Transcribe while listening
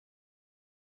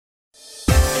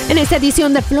En esta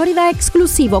edición de Florida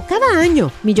Exclusivo, cada año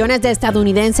millones de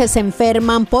estadounidenses se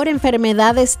enferman por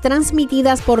enfermedades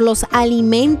transmitidas por los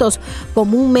alimentos,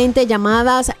 comúnmente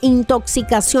llamadas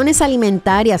intoxicaciones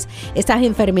alimentarias. Estas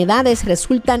enfermedades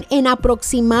resultan en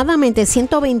aproximadamente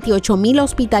 128,000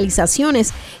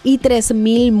 hospitalizaciones y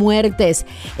 3,000 muertes.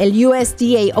 El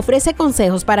USDA ofrece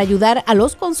consejos para ayudar a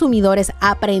los consumidores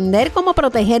a aprender cómo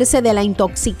protegerse de la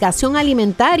intoxicación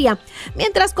alimentaria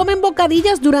mientras comen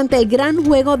bocadillas durante el gran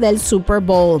juego del Super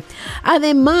Bowl.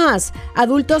 Además,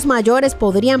 adultos mayores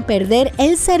podrían perder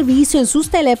el servicio en sus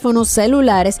teléfonos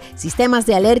celulares, sistemas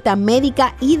de alerta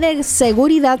médica y de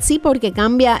seguridad, sí, porque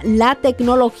cambia la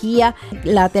tecnología,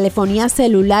 la telefonía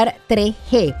celular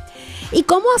 3G. ¿Y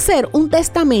cómo hacer un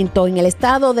testamento en el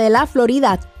estado de la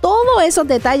Florida? Todos esos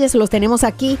detalles los tenemos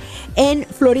aquí en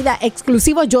Florida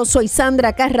Exclusivo. Yo soy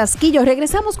Sandra Carrasquillo.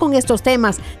 Regresamos con estos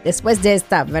temas después de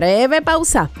esta breve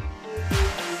pausa.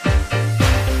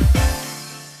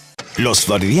 Los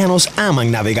floridianos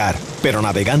aman navegar, pero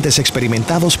navegantes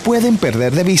experimentados pueden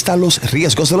perder de vista los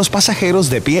riesgos de los pasajeros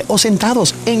de pie o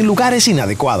sentados en lugares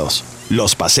inadecuados.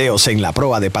 Los paseos en la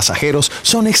proa de pasajeros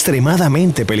son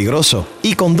extremadamente peligrosos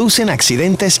y conducen a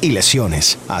accidentes y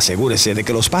lesiones. Asegúrese de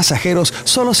que los pasajeros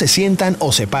solo se sientan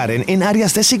o se paren en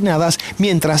áreas designadas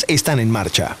mientras están en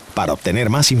marcha. Para obtener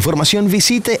más información,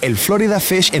 visite el Florida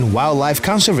Fish and Wildlife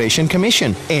Conservation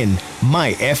Commission en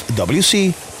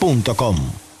myfwc.com.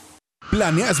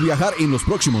 ¿Planeas viajar en los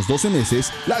próximos 12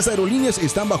 meses? Las aerolíneas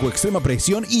están bajo extrema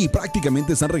presión y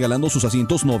prácticamente están regalando sus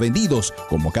asientos no vendidos.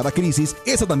 Como cada crisis,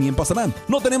 esa también pasará.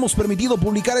 No tenemos permitido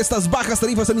publicar estas bajas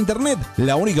tarifas en internet.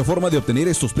 La única forma de obtener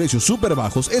estos precios súper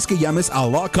bajos es que llames a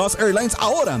Low Cost Airlines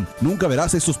ahora. Nunca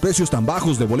verás estos precios tan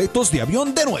bajos de boletos de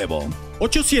avión de nuevo.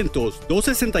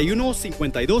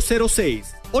 800-261-5206.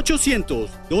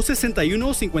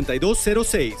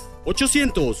 800-261-5206.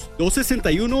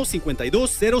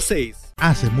 800-261-5206.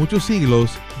 Hace muchos siglos,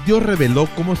 Dios reveló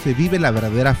cómo se vive la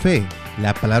verdadera fe.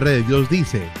 La palabra de Dios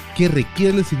dice: que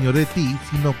requiere el Señor de ti,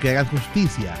 sino que hagas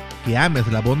justicia, que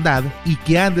ames la bondad y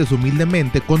que andes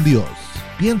humildemente con Dios.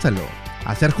 Piénsalo.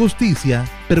 Hacer justicia,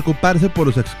 preocuparse por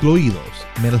los excluidos,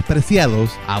 menospreciados,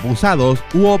 abusados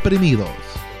u oprimidos.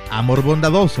 Amor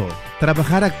bondadoso,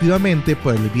 trabajar activamente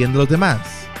por el bien de los demás.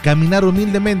 Caminar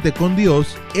humildemente con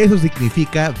Dios, eso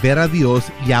significa ver a Dios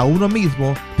y a uno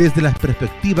mismo desde la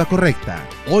perspectiva correcta.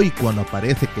 Hoy, cuando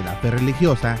parece que la fe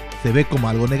religiosa se ve como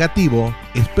algo negativo,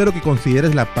 espero que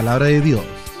consideres la palabra de Dios.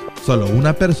 Solo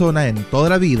una persona en toda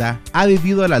la vida ha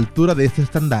vivido a la altura de este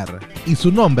estándar, y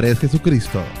su nombre es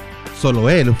Jesucristo. Solo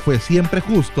Él fue siempre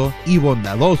justo y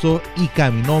bondadoso y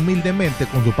caminó humildemente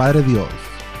con su Padre Dios.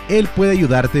 Él puede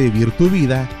ayudarte a vivir tu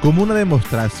vida como una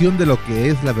demostración de lo que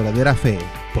es la verdadera fe.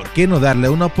 ¿Por qué no darle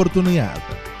una oportunidad?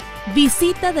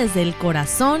 Visita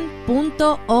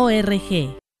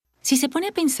desdelcorazon.org. Si se pone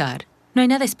a pensar, no hay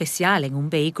nada especial en un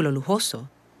vehículo lujoso,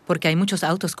 porque hay muchos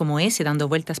autos como ese dando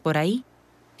vueltas por ahí.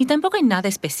 Ni tampoco hay nada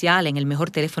especial en el mejor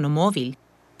teléfono móvil,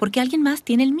 porque alguien más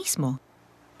tiene el mismo.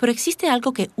 Pero existe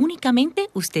algo que únicamente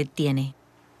usted tiene: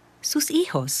 sus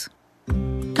hijos.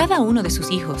 Cada uno de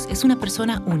sus hijos es una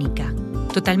persona única,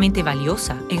 totalmente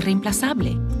valiosa e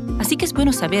irreemplazable. Así que es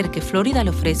bueno saber que Florida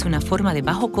le ofrece una forma de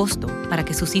bajo costo para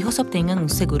que sus hijos obtengan un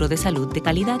seguro de salud de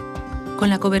calidad. Con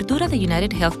la cobertura de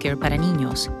United Healthcare para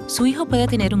niños, su hijo puede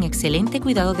tener un excelente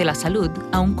cuidado de la salud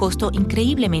a un costo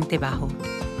increíblemente bajo.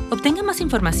 Obtenga más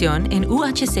información en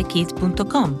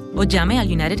uhckids.com o llame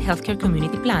al United Healthcare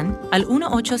Community Plan al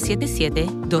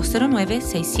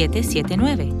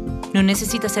 1-877-209-6779. No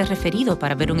necesita ser referido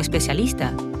para ver un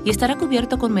especialista y estará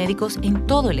cubierto con médicos en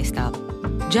todo el estado.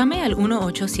 Llame al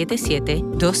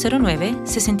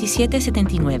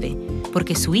 1-877-209-6779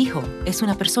 porque su hijo es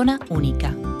una persona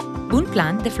única. Un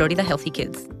plan de Florida Healthy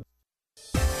Kids.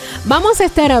 Vamos a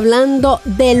estar hablando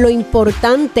de lo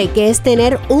importante que es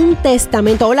tener un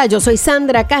testamento. Hola, yo soy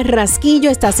Sandra Carrasquillo,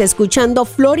 estás escuchando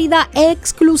Florida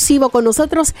Exclusivo. Con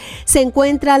nosotros se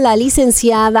encuentra la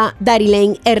licenciada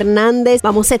Darilén Hernández.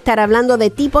 Vamos a estar hablando de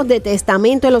tipos de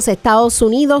testamento en los Estados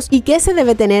Unidos y qué se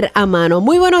debe tener a mano.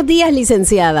 Muy buenos días,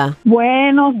 licenciada.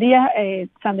 Buenos días,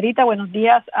 Sandrita. Buenos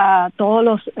días a todos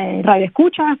los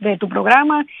radioescuchas de tu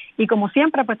programa. Y como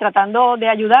siempre, pues tratando de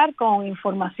ayudar con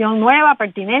información nueva,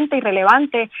 pertinente y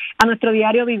relevante a nuestro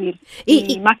diario vivir.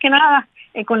 Y más que nada,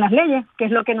 con las leyes, que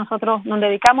es lo que nosotros nos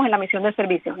dedicamos en la misión de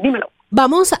servicio. Dímelo.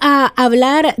 Vamos a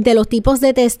hablar de los tipos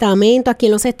de testamento aquí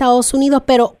en los Estados Unidos,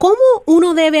 pero ¿cómo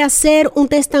uno debe hacer un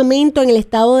testamento en el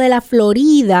estado de la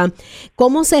Florida?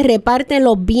 ¿Cómo se reparten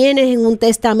los bienes en un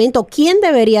testamento? ¿Quién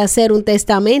debería hacer un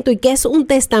testamento? ¿Y qué es un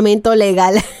testamento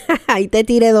legal? Ahí te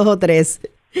tiré 2 o 3.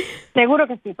 Seguro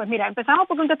que sí. Pues mira, empezamos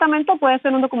porque un testamento puede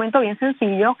ser un documento bien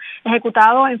sencillo,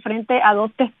 ejecutado en frente a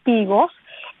 2 testigos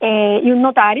y un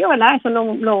notario, ¿verdad? Eso es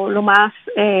lo más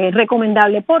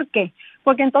recomendable. ¿Por qué?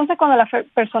 Porque entonces cuando la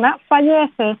persona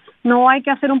fallece, no hay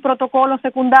que hacer un protocolo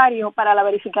secundario para la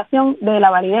verificación de la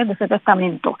validez de ese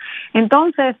testamento.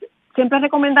 Entonces, siempre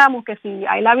recomendamos que si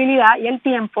hay la habilidad y el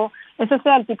tiempo, ese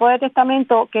sea el tipo de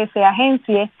testamento que se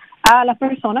agencie a las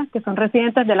personas que son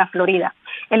residentes de la Florida.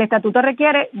 El estatuto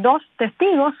requiere 2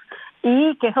 testigos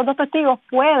y que esos 2 testigos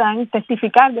puedan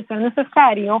testificar de ser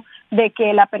necesario de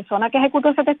que la persona que ejecutó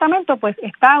ese testamento pues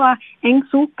estaba en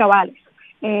sus cabales,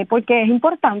 porque es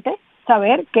importante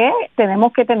saber que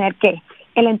tenemos que tener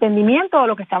el entendimiento de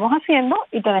lo que estamos haciendo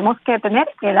y tenemos que tener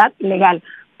edad legal.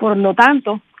 Por lo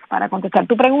tanto, para contestar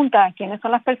tu pregunta, ¿quiénes son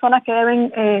las personas que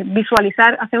deben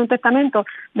visualizar hacer un testamento?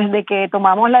 Desde que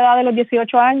tomamos la edad de los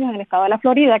 18 años en el estado de la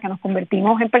Florida, que nos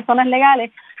convertimos en personas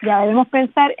legales, ya debemos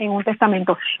pensar en un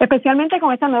testamento, especialmente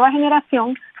con esta nueva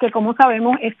generación que, como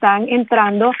sabemos, están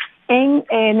entrando en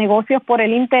negocios por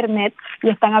el Internet y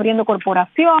están abriendo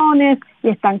corporaciones y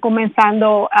están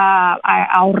comenzando a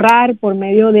ahorrar por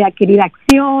medio de adquirir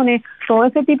acciones. Todo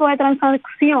ese tipo de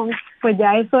transacción, pues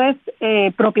ya eso es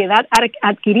propiedad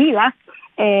adquirida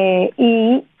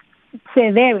y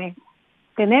se debe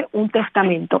tener un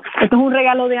testamento. Esto es un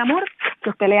regalo de amor que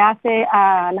usted le hace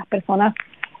a las personas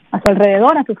a su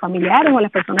alrededor, a sus familiares o a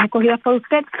las personas escogidas por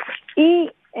usted,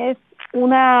 y es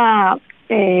una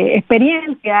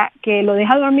experiencia que lo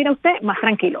deja dormir a usted más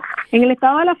tranquilo. En el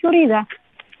estado de la Florida,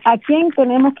 ¿a quién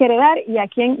tenemos que heredar y a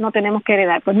quién no tenemos que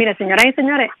heredar? Pues mire, señoras y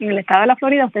señores, en el estado de la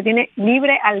Florida usted tiene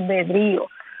libre albedrío,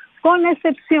 con la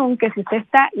excepción que si usted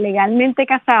está legalmente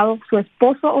casado, su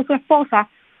esposo o su esposa,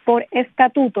 por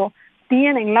estatuto,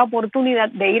 tienen la oportunidad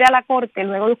de ir a la corte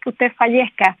luego de que usted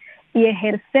fallezca y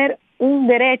ejercer un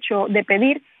derecho de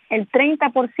pedir el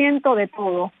 30% de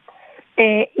todo,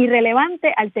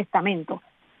 irrelevante al testamento.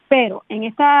 Pero en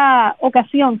esta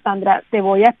ocasión, Sandra, te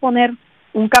voy a exponer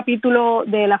un capítulo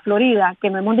de la Florida que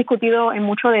no hemos discutido en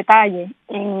mucho detalle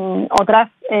en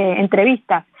otras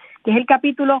entrevistas, que es el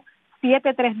capítulo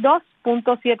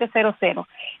 732.700.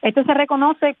 Este se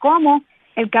reconoce como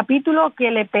el capítulo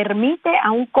que le permite a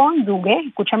un cónyuge,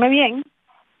 escúchame bien,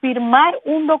 firmar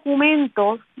un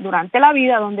documento durante la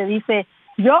vida donde dice: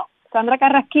 yo, Sandra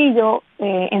Carrasquillo,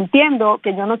 entiendo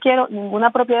que yo no quiero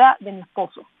ninguna propiedad de mi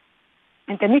esposo.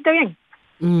 ¿Entendiste bien?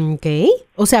 Okay.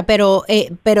 O sea, pero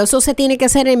eso se tiene que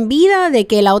hacer en vida, de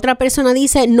que la otra persona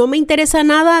dice: no me interesa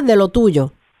nada de lo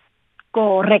tuyo.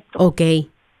 Correcto. Okay.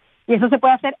 Y eso se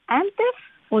puede hacer antes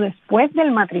o después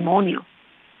del matrimonio.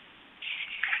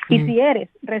 Y si eres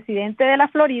residente de la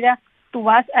Florida, tú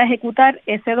vas a ejecutar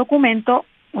ese documento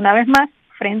una vez más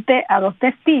frente a 2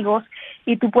 testigos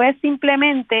y tú puedes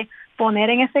simplemente poner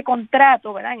en ese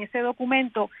contrato, ¿verdad?, en ese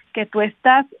documento, que tú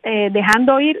estás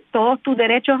dejando ir todos tus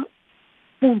derechos,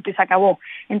 punto, y se acabó.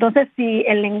 Entonces, si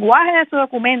el lenguaje de su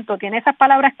documento tiene esas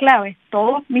palabras claves,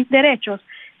 todos mis derechos,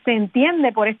 se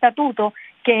entiende por estatuto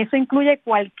que eso incluye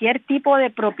cualquier tipo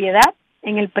de propiedad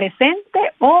en el presente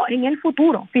o en el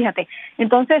futuro. Fíjate.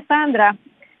 Entonces, Sandra,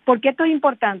 ¿por qué esto es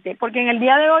importante? Porque en el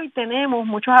día de hoy tenemos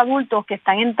muchos adultos que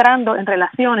están entrando en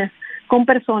relaciones con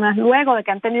personas luego de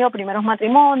que han tenido primeros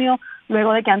matrimonios,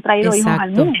 luego de que han traído hijos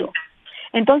al mundo.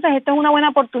 Entonces, esta es una buena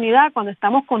oportunidad cuando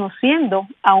estamos conociendo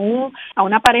a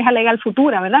una pareja legal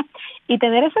futura, ¿verdad? Y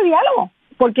tener ese diálogo,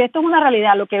 porque esto es una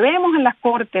realidad. Lo que vemos en las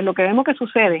cortes, lo que vemos que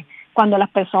sucede cuando las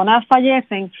personas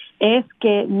fallecen es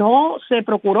que no se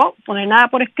procuró poner nada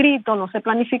por escrito, no se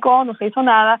planificó, no se hizo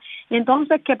nada. Y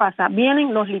entonces, ¿qué pasa?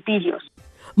 Vienen los litigios.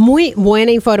 Muy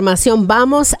buena información.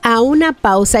 Vamos a una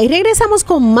pausa y regresamos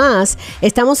con más.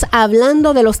 Estamos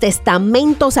hablando de los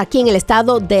testamentos aquí en el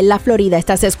estado de la Florida.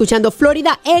 Estás escuchando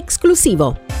Florida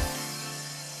Exclusivo.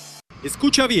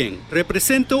 Escucha bien,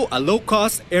 represento a Low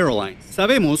Cost Airlines.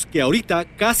 Sabemos que ahorita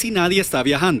casi nadie está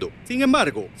viajando. Sin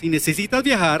embargo, si necesitas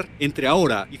viajar entre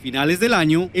ahora y finales del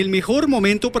año, el mejor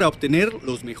momento para obtener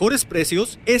los mejores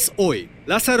precios es hoy.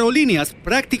 Las aerolíneas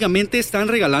prácticamente están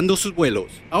regalando sus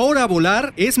vuelos. Ahora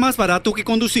volar es más barato que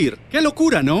conducir. ¡Qué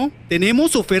locura!, ¿no?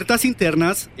 Tenemos ofertas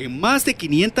internas en más de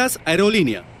 500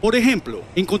 aerolíneas. Por ejemplo,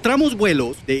 encontramos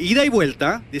vuelos de ida y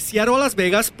vuelta de Seattle a Las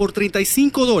Vegas por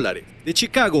 $35, de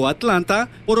Chicago a Atlanta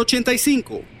por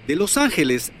 $85, de Los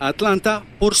Ángeles a Atlanta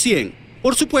por $100.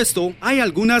 Por supuesto, hay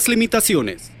algunas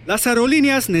limitaciones. Las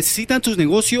aerolíneas necesitan tu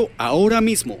negocio ahora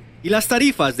mismo y las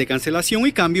tarifas de cancelación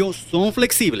y cambio son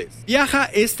flexibles. Viaja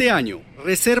este año,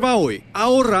 reserva hoy,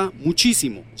 ahorra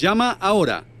muchísimo. Llama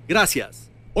ahora. Gracias.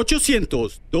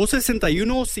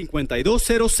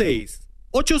 800-261-5206.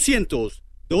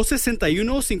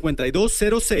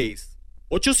 800-261-5206.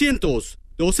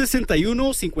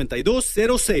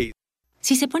 800-261-5206.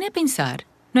 Si se pone a pensar,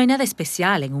 no hay nada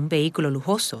especial en un vehículo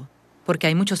lujoso, porque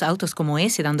hay muchos autos como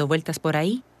ese dando vueltas por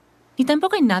ahí. Ni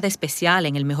tampoco hay nada especial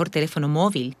en el mejor teléfono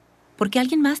móvil, porque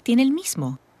alguien más tiene el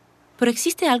mismo. Pero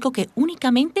existe algo que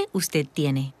únicamente usted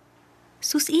tiene: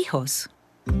 sus hijos.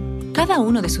 Cada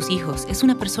uno de sus hijos es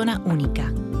una persona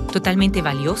única, totalmente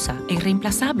valiosa e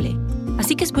irreemplazable.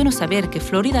 Así que es bueno saber que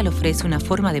Florida le ofrece una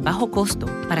forma de bajo costo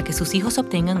para que sus hijos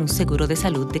obtengan un seguro de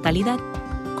salud de calidad.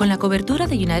 Con la cobertura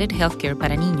de United Healthcare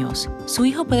para niños, su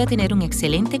hijo puede tener un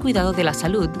excelente cuidado de la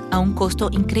salud a un costo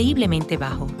increíblemente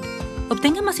bajo.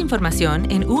 Obtenga más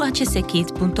información en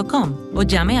uhckids.com o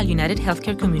llame al United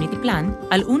Healthcare Community Plan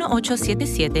al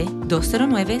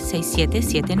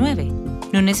 1-877-209-6779.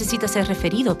 No necesita ser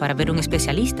referido para ver un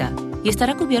especialista y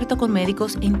estará cubierto con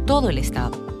médicos en todo el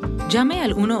estado. Llame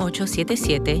al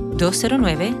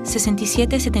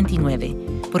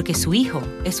 1-877-209-6779 porque su hijo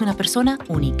es una persona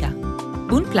única.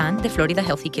 Un plan de Florida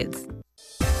Healthy Kids.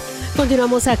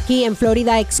 Continuamos aquí en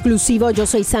Florida Exclusivo. Yo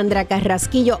soy Sandra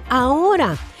Carrasquillo.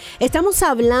 Ahora estamos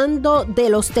hablando de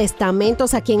los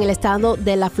testamentos aquí en el estado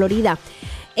de la Florida.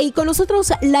 Y con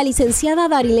nosotros la licenciada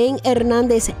Darilén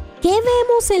Hernández. ¿Qué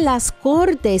vemos en las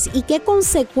cortes y qué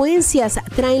consecuencias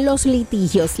traen los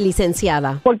litigios,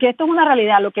 licenciada? Porque esto es una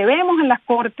realidad. Lo que vemos en las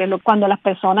cortes cuando las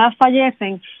personas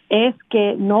fallecen es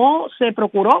que no se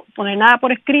procuró poner nada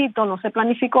por escrito, no se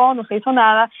planificó, no se hizo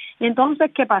nada. Y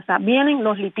entonces, ¿qué pasa? Vienen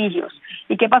los litigios.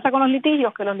 ¿Y qué pasa con los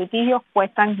litigios? Que los litigios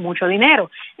cuestan mucho dinero.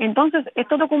 Entonces,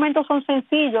 estos documentos son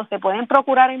sencillos, se pueden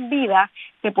procurar en vida,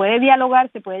 se puede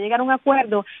dialogar, se puede llegar a un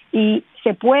acuerdo y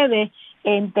se puede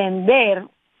entender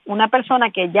una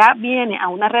persona que ya viene a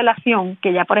una relación,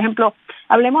 que ya, por ejemplo,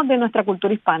 hablemos de nuestra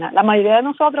cultura hispana. La mayoría de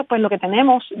nosotros, pues lo que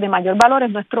tenemos de mayor valor es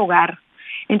nuestro hogar.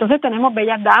 Entonces tenemos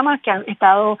bellas damas que han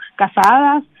estado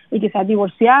casadas y quizás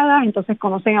divorciadas, entonces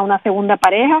conocen a una segunda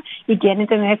pareja y quieren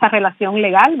tener esa relación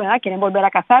legal, ¿verdad? Quieren volver a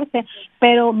casarse,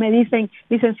 pero me dicen,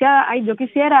 licenciada, yo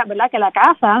quisiera, ¿verdad?, que la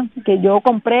casa que yo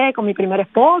compré con mi primer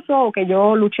esposo o que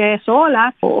yo luché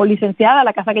sola, o licenciada,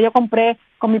 la casa que yo compré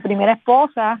con mi primera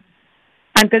esposa,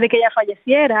 antes de que ella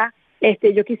falleciera,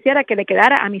 yo quisiera que le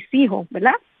quedara a mis hijos,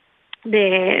 ¿verdad?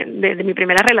 De mi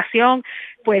primera relación.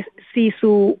 Pues si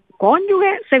su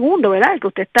cónyuge segundo, ¿verdad?, el que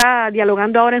usted está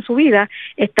dialogando ahora en su vida,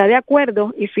 está de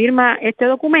acuerdo y firma este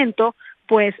documento,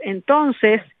 pues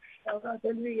entonces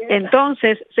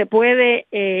se puede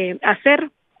hacer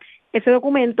ese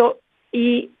documento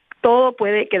y todo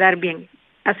puede quedar bien.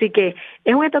 Así que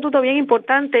es un estatuto bien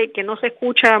importante que no se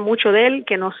escucha mucho de él,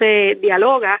 que no se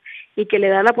dialoga y que le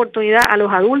da la oportunidad a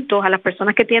los adultos, a las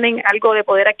personas que tienen algo de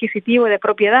poder adquisitivo y de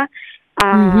propiedad,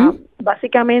 a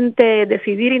básicamente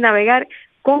decidir y navegar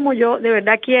cómo yo de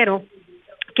verdad quiero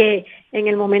que en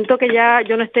el momento que ya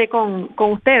yo no esté con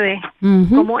ustedes,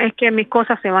 cómo es que mis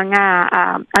cosas se van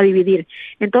a dividir.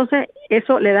 Entonces,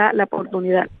 eso le da la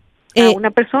oportunidad a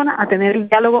una persona a tener un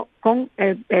diálogo con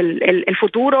el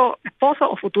futuro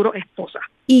esposo o futuro esposa.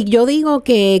 Y yo digo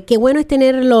que qué bueno es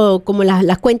tenerlo como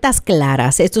las cuentas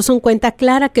claras. Estos son cuentas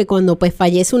claras que cuando pues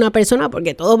fallece una persona,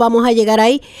 porque todos vamos a llegar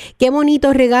ahí, qué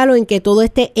bonito regalo en que todo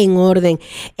esté en orden.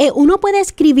 Uno puede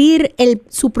escribir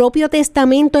su propio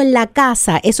testamento en la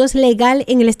casa. ¿Eso es legal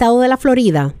en el estado de la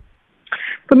Florida?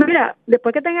 Pues mira,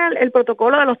 después que tenga el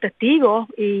protocolo de los testigos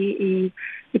y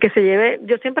que se lleve,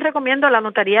 yo siempre recomiendo, la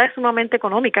notaría es sumamente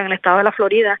económica en el estado de la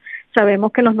Florida.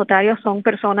 Sabemos que los notarios son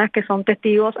personas que son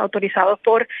testigos autorizados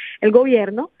por el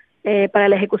gobierno para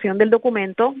la ejecución del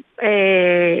documento.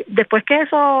 Después que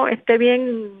eso esté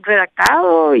bien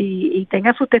redactado y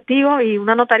tenga sus testigos y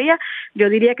una notaría, yo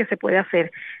diría que se puede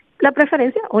hacer. La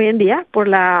preferencia hoy en día, por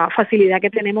la facilidad que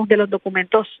tenemos de los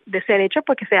documentos de ser hechos,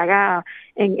 pues que se haga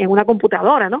en una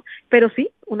computadora, ¿no? Pero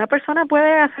sí, una persona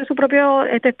puede hacer su propio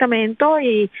testamento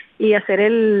y hacer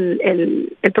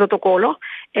el protocolo.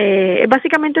 Es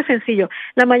básicamente sencillo.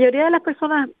 La mayoría de las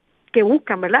personas que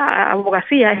buscan, ¿verdad?,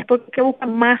 abogacía, es porque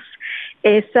buscan más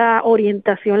esa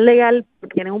orientación legal,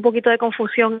 porque tienen un poquito de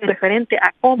confusión referente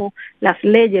a cómo las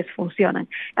leyes funcionan.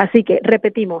 Así que,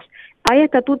 repetimos, hay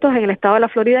estatutos en el estado de la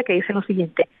Florida que dicen lo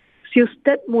siguiente: si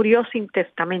usted murió sin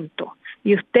testamento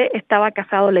y usted estaba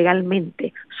casado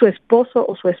legalmente, su esposo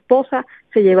o su esposa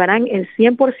se llevarán el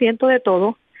 100% de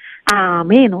todo, a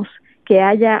menos que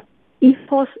haya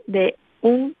hijos de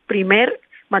un primer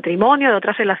matrimonio, de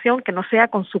otra relación que no sea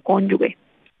con su cónyuge.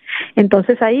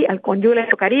 Entonces ahí al cónyuge le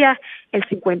tocaría el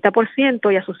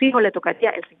 50% y a sus hijos le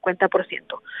tocaría el 50%.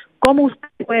 ¿Cómo usted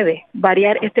puede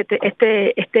variar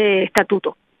este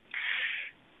estatuto?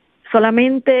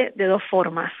 Solamente de dos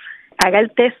formas. Haga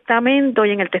el testamento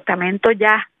y en el testamento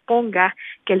ya ponga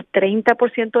que el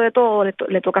 30% de todo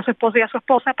le toca a su esposo y a su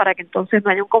esposa para que entonces no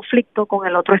haya un conflicto con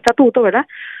el otro estatuto, ¿verdad?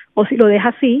 O si lo deja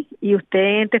así y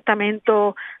usted en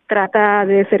testamento trata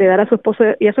de desheredar a su esposo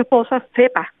y a su esposa,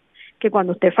 sepa que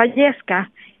cuando usted fallezca,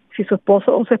 si su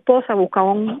esposo o su esposa busca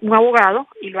un abogado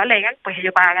y lo alegan, pues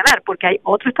ellos van a ganar, porque hay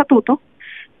otro estatuto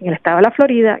en el estado de la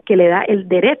Florida que le da el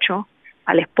derecho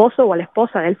al esposo o a la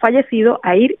esposa del fallecido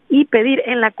a ir y pedir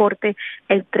en la corte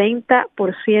el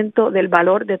 30% del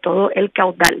valor de todo el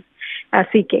caudal.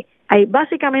 Así que hay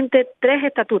básicamente 3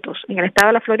 estatutos en el estado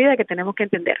de la Florida que tenemos que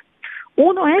entender.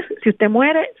 Uno es si usted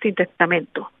muere sin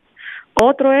testamento.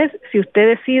 Otro es si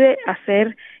usted decide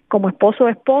hacer como esposo o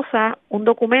esposa un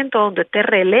documento donde usted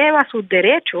releva sus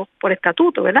derechos por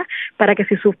estatuto, ¿verdad? Para que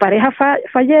si su pareja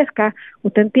fallezca,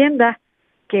 usted entienda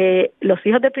que los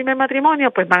hijos del primer matrimonio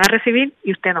pues van a recibir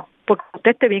y usted no, porque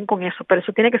usted esté bien con eso, pero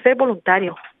eso tiene que ser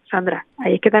voluntario, Sandra.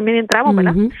 Ahí es que también entramos,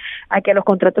 ¿verdad? A que los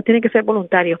contratos tienen que ser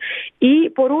voluntarios. Y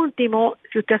por último,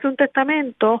 si usted hace un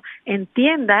testamento,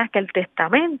 entienda que el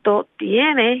testamento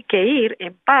tiene que ir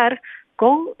en par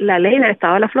con la ley del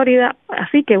estado de la Florida,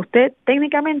 así que usted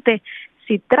técnicamente,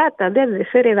 si trata de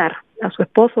desheredar a su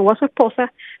esposo o a su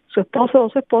esposa, su esposo o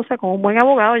su esposa con un buen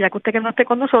abogado, ya que usted que no esté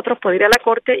con nosotros, puede ir a la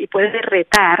corte y puede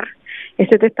retar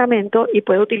ese testamento y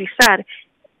puede utilizar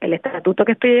el estatuto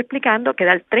que estoy explicando, que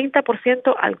da el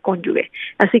 30% al cónyuge.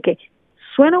 Así que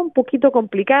suena un poquito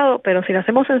complicado, pero si lo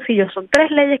hacemos sencillo, son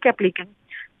 3 leyes que aplican.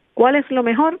 ¿Cuál es lo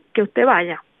mejor? Que usted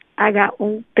vaya, haga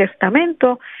un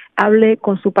testamento, hable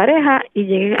con su pareja y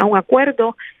lleguen a un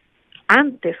acuerdo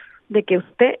antes de que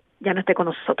usted ya no esté con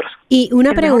nosotros. Y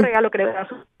una pregunta. Regalo que le da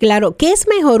Claro, ¿qué es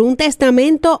mejor, un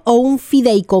testamento o un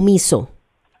fideicomiso?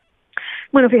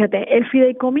 Bueno, fíjate, el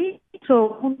fideicomiso es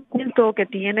un punto que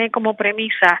tiene como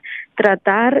premisa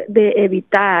tratar de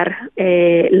evitar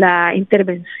la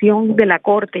intervención de la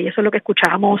corte, y eso es lo que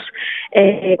escuchamos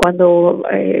cuando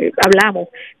hablamos,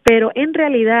 pero en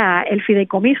realidad el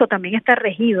fideicomiso también está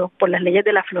regido por las leyes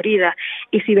de la Florida,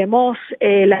 y si vemos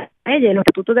las leyes, los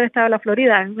estatutos del estado de la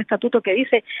Florida, hay un estatuto que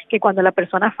dice que cuando la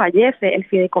persona fallece, el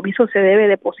fideicomiso se debe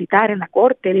depositar en la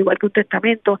corte, al igual que un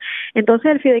testamento.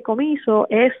 Entonces el fideicomiso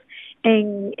es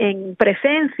en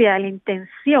presencia, la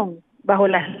intención bajo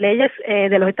las leyes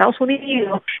de los Estados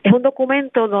Unidos, es un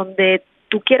documento donde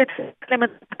tú quieres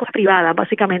cosas privadas,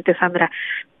 básicamente, Sandra,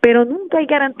 pero nunca hay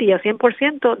garantía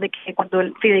 100% de que cuando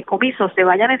el fideicomiso se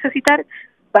vaya a necesitar,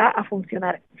 va a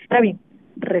funcionar. Está bien,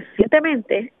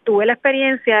 recientemente tuve la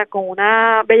experiencia con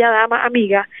una bella dama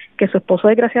amiga que su esposo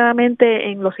desgraciadamente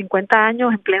en los 50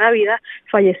 años, en plena vida,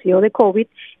 falleció de COVID,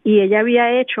 y ella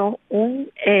había hecho un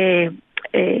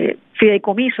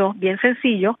fideicomiso bien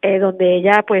sencillo, donde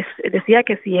ella pues decía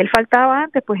que si él faltaba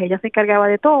antes, pues ella se encargaba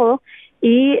de todo,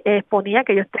 y exponía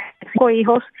que ellos tenían 5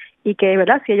 hijos y que,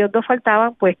 ¿verdad?, si ellos 2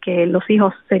 faltaban, pues que los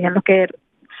hijos serían los que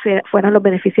fueran los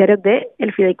beneficiarios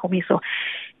del fideicomiso.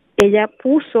 Ella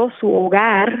puso su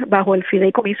hogar bajo el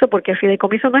fideicomiso, porque el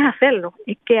fideicomiso no es hacerlo,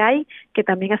 es que hay que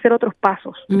también hacer otros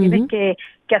pasos, tienes que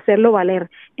hacerlo valer.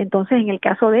 Entonces, en el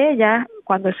caso de ella,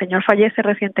 cuando el señor fallece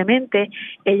recientemente,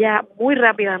 ella muy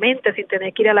rápidamente, sin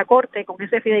tener que ir a la corte, con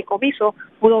ese fideicomiso,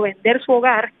 pudo vender su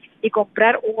hogar y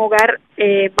comprar un hogar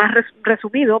más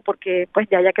resumido, porque pues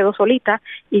ya quedó solita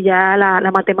y ya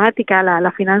la matemática,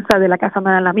 la finanza de la casa no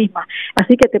era la misma.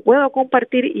 Así que te puedo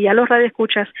compartir, y ya los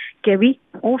radioescuchas, que vi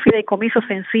un fideicomiso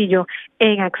sencillo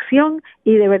en acción,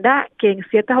 y de verdad que en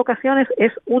ciertas ocasiones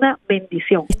es una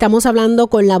bendición. Estamos hablando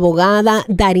con la abogada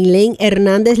Darilén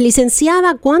Hernández.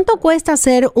 Licenciada, ¿cuánto cuesta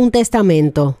hacer un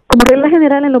testamento? Como regla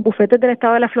general, en los bufetes del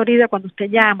estado de la Florida, cuando usted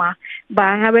llama,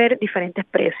 van a haber diferentes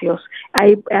precios.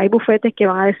 Hay bufetes que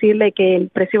van a decirle que el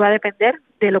precio va a depender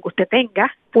de lo que usted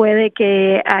tenga. Puede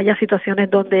que haya situaciones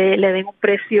donde le den un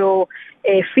precio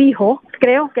fijo.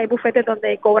 Creo que hay bufetes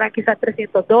donde cobran quizás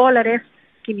 $300,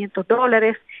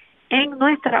 $500. En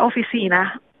nuestra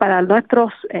oficina, para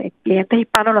nuestros clientes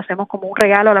hispanos, lo hacemos como un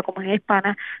regalo a la comunidad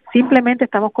hispana, simplemente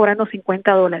estamos cobrando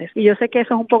 $50. Y yo sé que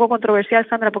eso es un poco controversial,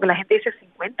 Sandra, porque la gente dice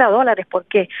 $50, ¿por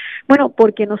qué? Bueno,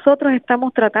 porque nosotros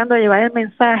estamos tratando de llevar el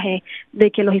mensaje de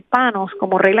que los hispanos,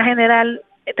 como regla general,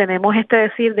 tenemos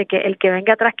decir de que el que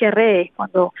venga atrás que ree,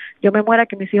 cuando yo me muera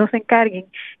que mis hijos se encarguen,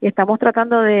 y estamos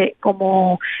tratando de,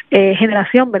 como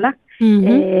generación, ¿verdad?,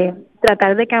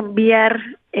 tratar de cambiar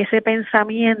ese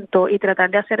pensamiento y tratar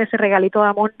de hacer ese regalito de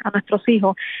amor a nuestros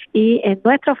hijos. Y en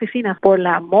nuestra oficina, por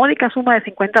la módica suma de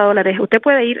 $50, usted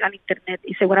puede ir al internet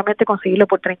y seguramente conseguirlo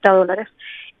por $30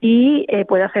 y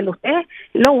puede hacerlo usted.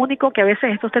 Lo único que a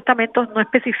veces estos testamentos no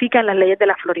especifican las leyes de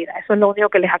la Florida, eso es lo único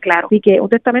que les aclaro. Así que un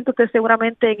testamento usted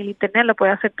seguramente en el internet lo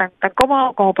puede hacer tan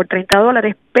cómodo como por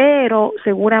 $30, pero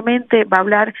seguramente va a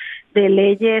hablar de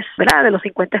leyes, ¿verdad?, de los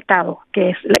 50 estados,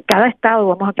 que es cada estado,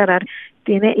 vamos a aclarar,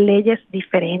 tiene leyes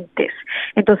diferentes.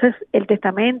 Entonces, el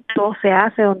testamento se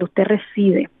hace donde usted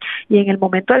reside y en el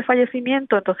momento del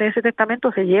fallecimiento, entonces ese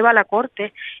testamento se lleva a la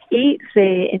corte y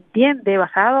se entiende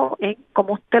basado en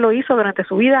cómo usted lo hizo durante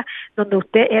su vida, donde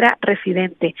usted era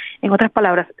residente. En otras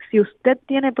palabras, si usted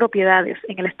tiene propiedades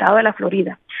en el estado de la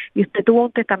Florida y usted tuvo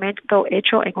un testamento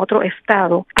hecho en otro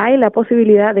estado, hay la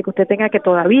posibilidad de que usted tenga que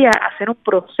todavía hacer un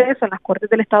proceso en las cortes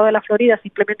del estado de la Florida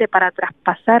simplemente para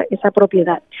traspasar esa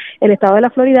propiedad. El estado de la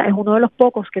Florida es uno de los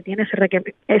pocos que tiene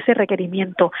ese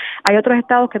requerimiento. Hay otros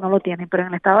estados que no lo tienen, pero en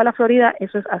el estado de la Florida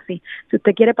eso es así. Si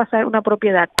usted quiere pasar una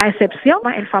propiedad, a excepción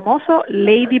el famoso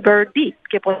Lady Bird Deed,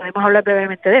 que podemos hablar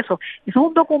brevemente de eso. Eso es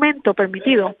un documento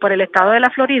permitido por el estado de la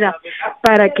Florida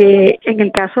para que en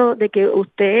el caso de que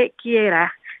usted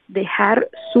quiera dejar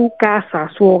su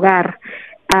casa, su hogar,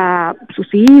 a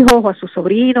sus hijos o a sus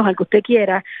sobrinos, al que usted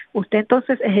quiera, usted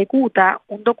entonces ejecuta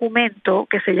un documento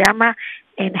que se llama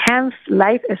Enhanced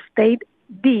Life Estate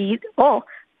Deed o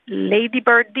Lady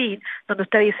Bird Deed, donde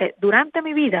usted dice, durante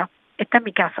mi vida, esta es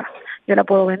mi casa, yo la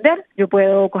puedo vender, yo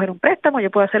puedo coger un préstamo,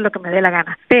 yo puedo hacer lo que me dé la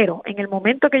gana, pero en el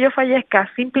momento que yo fallezca,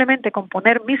 simplemente con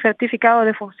poner mi certificado de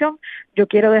defunción, yo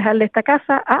quiero dejarle esta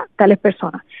casa a tales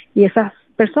personas, y esas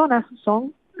personas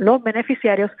son los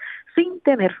beneficiarios sin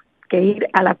tener que ir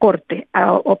a la corte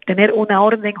a obtener una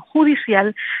orden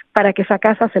judicial para que esa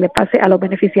casa se le pase a los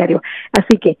beneficiarios.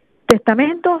 Así que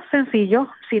testamento sencillo,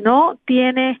 si no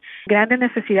tiene grandes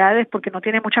necesidades porque no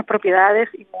tiene muchas propiedades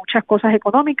y muchas cosas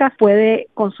económicas, puede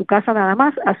con su casa nada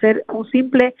más hacer un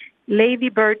simple Lady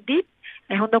Bird Deed.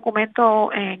 Es un documento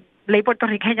en ley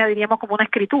puertorriqueña, diríamos como una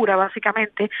escritura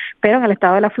básicamente, pero en el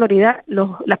estado de la Florida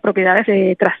las propiedades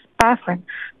se traspasan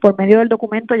por medio del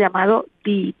documento llamado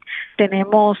deed.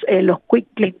 Tenemos los quick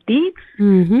claim deeds,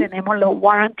 tenemos los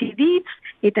warranty deeds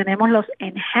y tenemos los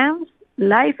enhanced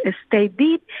life estate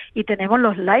deed y tenemos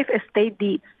los life estate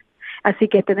deeds. Así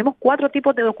que tenemos 4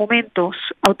 tipos de documentos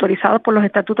autorizados por los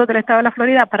estatutos del estado de la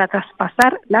Florida para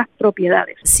traspasar las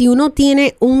propiedades. Si uno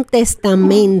tiene un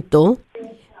testamento,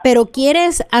 pero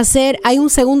hay un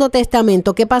segundo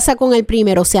testamento, ¿qué pasa con el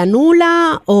primero? ¿Se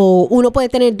anula o uno puede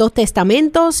tener 2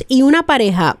 testamentos? ¿Y una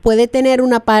pareja puede tener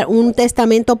un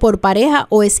testamento por pareja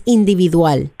o es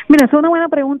individual? Mira, es una buena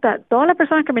pregunta. Todas las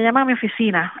personas que me llaman a mi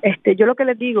oficina, yo lo que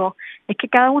les digo es que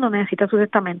cada uno necesita su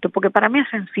testamento, porque para mí es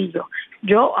sencillo.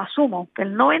 Yo asumo que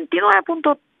el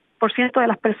 99% de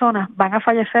las personas van a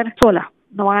fallecer solas.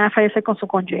 No van a fallecer con su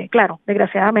cónyuge. Claro,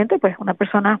 desgraciadamente, pues una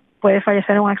persona puede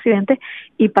fallecer en un accidente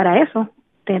y para eso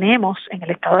tenemos en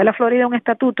el estado de la Florida un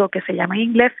estatuto que se llama en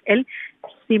inglés el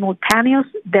Simultaneous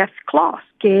Death Clause,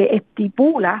 que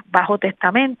estipula bajo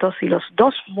testamento si los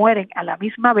dos mueren a la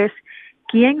misma vez,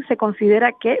 quién se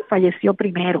considera que falleció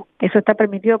primero. Eso está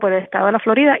permitido por el estado de la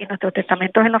Florida y nuestros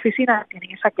testamentos en la oficina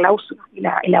tienen esa cláusula y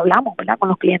la hablamos, ¿verdad?, con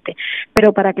los clientes.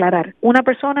 Pero para aclarar, una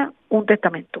persona, un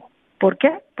testamento. ¿Por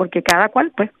qué? Porque cada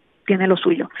cual, pues, tiene lo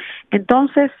suyo.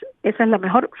 Entonces, esa es la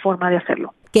mejor forma de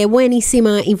hacerlo. Qué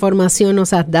buenísima información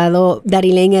nos has dado,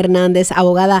 Darilén Hernández,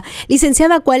 abogada.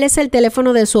 Licenciada, ¿cuál es el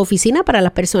teléfono de su oficina para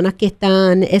las personas que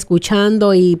están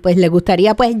escuchando y pues les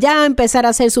gustaría pues ya empezar a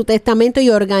hacer su testamento y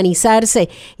organizarse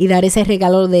y dar ese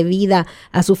regalo de vida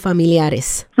a sus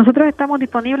familiares? Nosotros estamos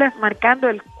disponibles marcando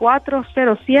el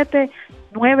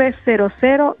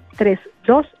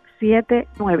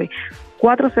 407-900-3279.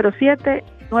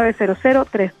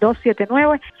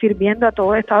 407-900-3279, sirviendo a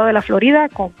todo el estado de la Florida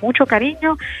con mucho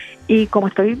cariño y como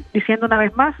estoy diciendo una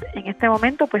vez más, en este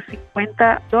momento pues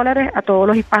 $50 a todos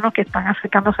los hispanos que están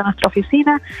acercándose a nuestra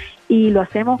oficina y lo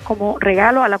hacemos como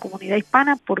regalo a la comunidad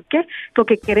hispana. ¿Por qué?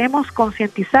 Porque queremos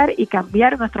concientizar y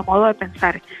cambiar nuestro modo de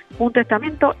pensar. Un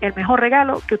testamento, el mejor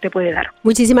regalo que usted puede dar.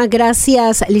 Muchísimas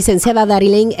gracias, licenciada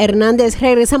Darilén Hernández.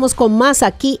 Regresamos con más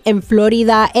aquí en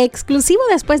Florida Exclusivo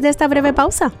después de esta breve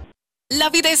pausa. La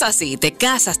vida es así, te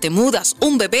casas, te mudas,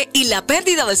 un bebé y la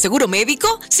pérdida del seguro médico.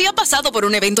 Si ha pasado por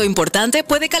un evento importante,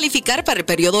 puede calificar para el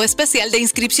periodo especial de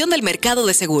inscripción del mercado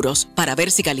de seguros. Para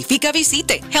ver si califica,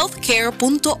 visite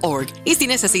healthcare.org. Y si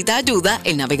necesita ayuda,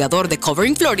 el navegador de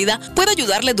Covering Florida puede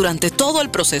ayudarle durante todo el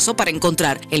proceso para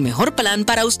encontrar el mejor plan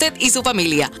para usted y su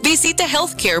familia. Visite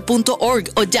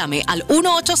healthcare.org o llame al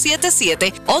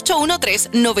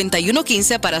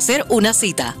 1877-813-9115 para hacer una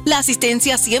cita. La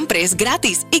asistencia siempre es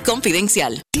gratis y confidencial.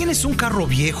 ¿Tienes un carro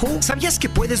viejo? ¿Sabías que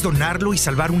puedes donarlo y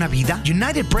salvar una vida?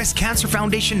 United Breast Cancer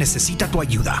Foundation necesita tu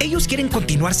ayuda. Ellos quieren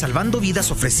continuar salvando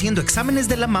vidas ofreciendo exámenes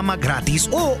de la mama gratis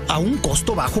o a un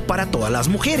costo bajo para todas las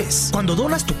mujeres. Cuando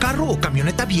donas tu carro o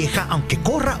camioneta vieja, aunque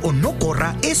corra o no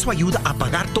corra, eso ayuda a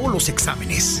pagar todos los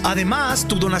exámenes. Además,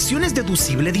 tu donación es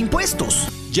deducible de impuestos.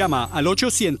 Llama al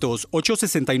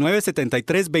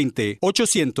 800-869-7320,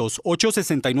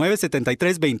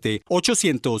 800-869-7320,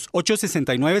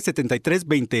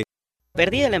 800-869-7320.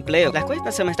 Perdí el empleo, las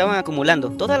cuentas se me estaban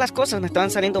acumulando, todas las cosas me estaban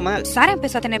saliendo mal. Sara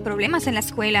empezó a tener problemas en la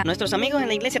escuela. Nuestros amigos en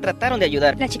la iglesia trataron de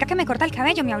ayudar. La chica que me corta el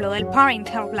cabello me habló del Parent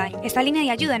Helpline. Esta línea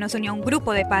de ayuda nos unió a un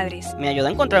grupo de padres. Me ayudó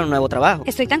a encontrar un nuevo trabajo.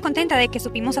 Estoy tan contenta de que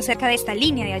supimos acerca de esta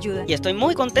línea de ayuda. Y estoy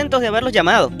muy contento de haberlos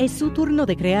llamado. Es su turno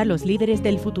de crear los líderes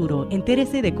del futuro.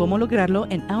 Entérese de cómo lograrlo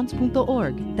en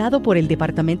ounce.org, dado por el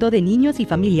Departamento de Niños y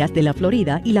Familias de la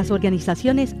Florida y las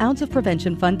organizaciones Ounce of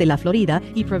Prevention Fund de la Florida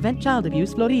y Prevent Child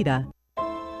Abuse Florida.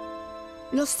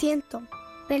 Lo siento.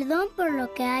 Perdón por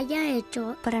lo que haya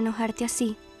hecho para enojarte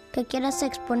así. Que quieras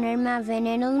exponerme a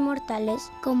venenos mortales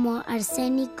como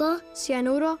arsénico,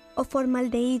 cianuro o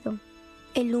formaldehído.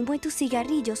 El humo de tus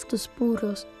cigarrillos, tus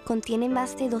puros, contienen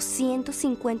más de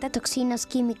 250 toxinas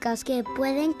químicas que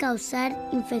pueden causar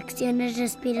infecciones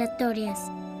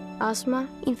respiratorias, asma,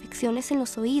 infecciones en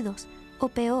los oídos o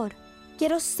peor.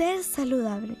 Quiero ser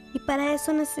saludable y para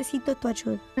eso necesito tu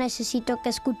ayuda. Necesito que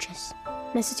escuches.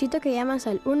 Necesito que llames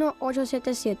al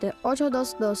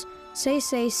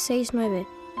 1-877-822-6669.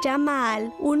 Llama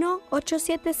al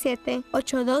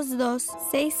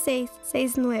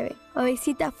 1-877-822-6669 o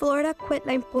visita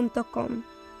floridaquitline.com.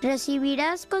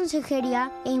 Recibirás consejería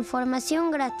e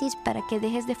información gratis para que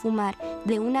dejes de fumar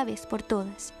de una vez por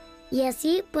todas. Y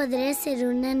así podré ser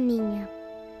una niña.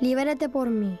 Libérate por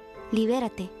mí.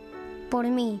 Libérate. Por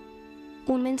mí.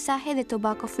 Un mensaje de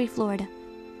Tobacco Free Florida.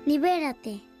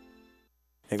 Libérate.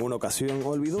 En una ocasión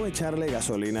olvidó echarle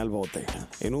gasolina al bote.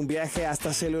 En un viaje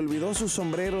hasta se le olvidó su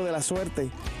sombrero de la suerte.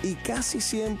 Y casi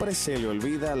siempre se le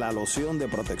olvida la loción de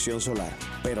protección solar.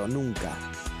 Pero nunca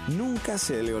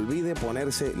se le olvide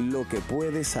ponerse lo que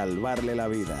puede salvarle la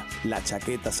vida. La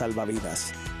chaqueta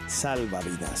salvavidas.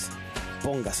 Salvavidas.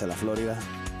 Póngasela, Florida.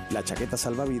 La chaqueta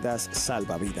salvavidas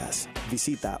salva vidas.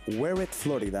 Visita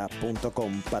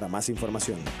wearitflorida.com para más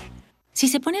información. Si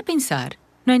se pone a pensar,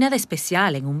 no hay nada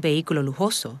especial en un vehículo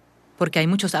lujoso, porque hay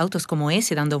muchos autos como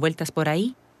ese dando vueltas por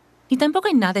ahí. Ni tampoco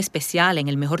hay nada especial en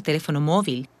el mejor teléfono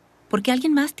móvil, porque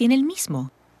alguien más tiene el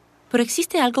mismo. Pero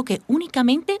existe algo que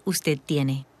únicamente usted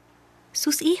tiene: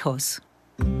 sus hijos.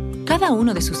 Cada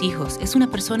uno de sus hijos es una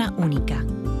persona única,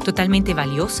 totalmente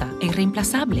valiosa e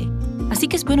irreemplazable. Así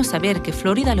que es bueno saber que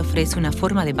Florida le ofrece una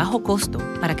forma de bajo costo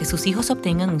para que sus hijos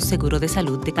obtengan un seguro de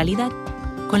salud de calidad.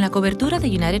 Con la cobertura de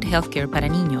United Healthcare para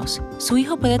niños, su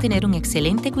hijo puede tener un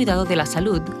excelente cuidado de la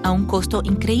salud a un costo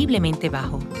increíblemente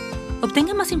bajo.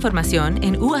 Obtenga más información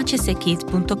en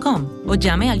uhckids.com o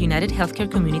llame al United Healthcare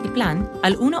Community Plan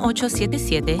al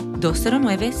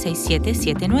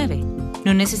 1-877-209-6779.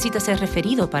 No necesita ser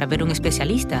referido para ver un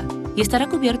especialista y estará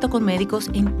cubierto con médicos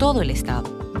en todo el estado.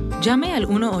 Llame al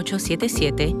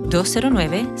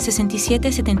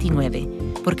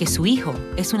 1-877-209-6779 porque su hijo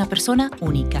es una persona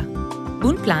única.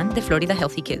 Un plan de Florida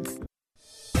Healthy Kids.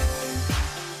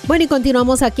 Bueno, y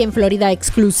continuamos aquí en Florida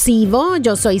Exclusivo.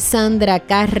 Yo soy Sandra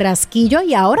Carrasquillo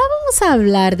y ahora vamos a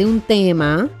hablar de un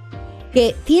tema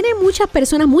que tiene muchas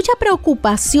personas, mucha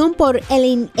preocupación por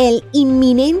el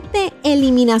inminente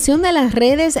eliminación de las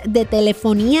redes de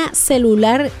telefonía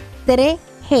celular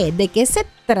 3G. ¿De qué se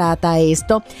trata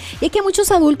esto? Y es que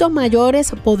muchos adultos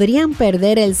mayores podrían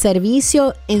perder el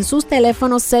servicio en sus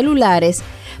teléfonos celulares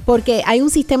porque hay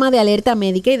un sistema de alerta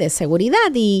médica y de seguridad.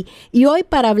 Y hoy,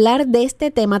 para hablar de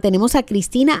este tema, tenemos a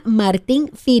Cristina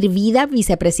Martín Firvida,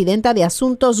 vicepresidenta de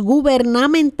Asuntos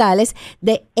Gubernamentales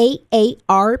de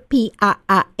AARP.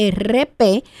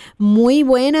 Muy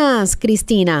buenas,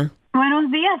 Cristina.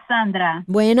 Buenos días, Sandra.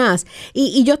 Buenas.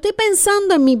 Y yo estoy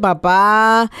pensando en mi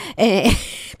papá,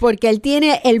 porque él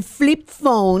tiene el flip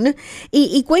phone.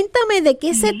 Y cuéntame de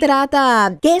qué se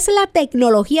trata, qué es la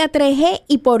tecnología 3G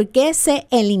y por qué se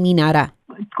eliminará.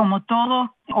 Como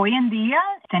todo, hoy en día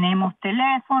tenemos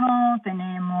teléfonos,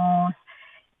 tenemos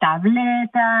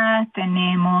tabletas,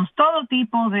 tenemos todo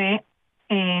tipo de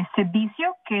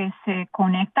servicios que se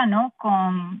conectan, ¿no?,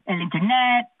 con el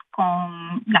Internet,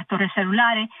 con las torres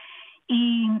celulares.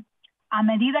 Y a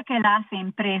medida que las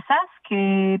empresas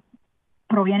que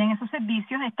provienen esos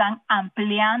servicios están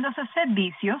ampliando esos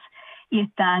servicios y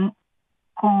están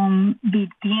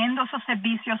convirtiendo esos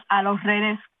servicios a las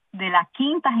redes de la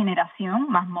quinta generación,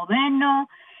 más moderno,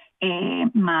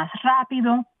 más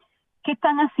rápido, ¿qué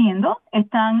están haciendo?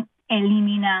 Están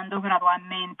eliminando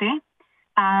gradualmente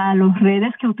a las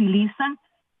redes que utilizan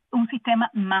un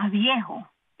sistema más viejo,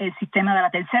 el sistema de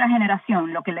la tercera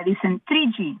generación, lo que le dicen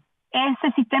 3G.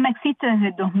 Ese sistema existe desde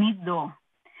el 2002.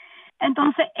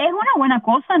 Entonces, es una buena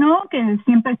cosa, ¿no?, que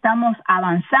siempre estamos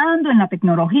avanzando en la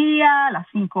tecnología, la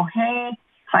 5G,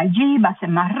 5G va a ser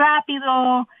más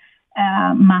rápido,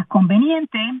 más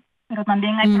conveniente, pero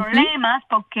también hay problemas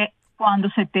porque cuando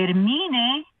se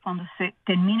termine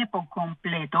por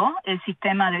completo el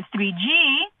sistema de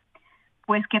 3G,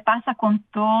 pues ¿qué pasa con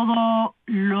todos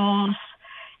los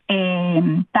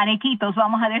tarequitos,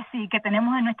 vamos a decir, que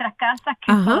tenemos en nuestras casas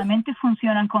que solamente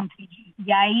funcionan con 3G?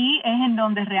 Y ahí es en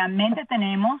donde realmente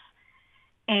tenemos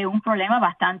un problema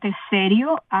bastante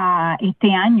serio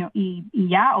este año y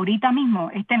ya ahorita mismo,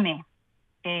 este mes,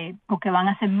 porque van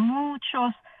a ser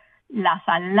muchos las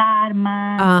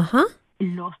alarmas,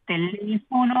 los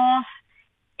teléfonos,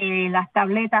 las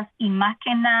tabletas y más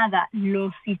que nada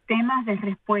los sistemas de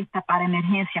respuesta para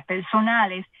emergencias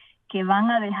personales que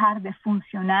van a dejar de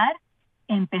funcionar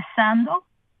empezando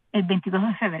el 22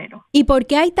 de febrero. ¿Y por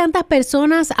qué hay tantas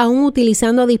personas aún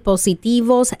utilizando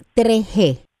dispositivos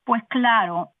 3G? Pues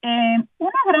claro,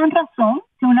 una gran razón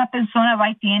que una persona va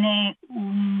y tiene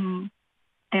un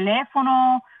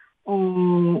teléfono o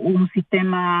un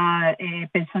sistema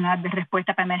personal de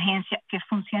respuesta para emergencia que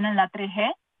funciona en la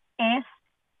 3G es,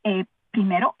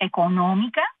 primero,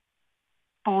 económica,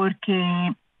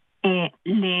 porque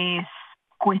les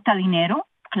cuesta dinero,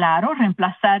 claro,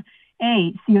 reemplazar,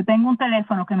 si yo tengo un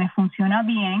teléfono que me funciona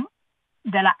bien,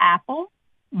 de la Apple,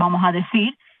 vamos a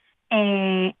decir,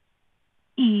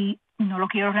 y no lo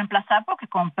quiero reemplazar porque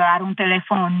comprar un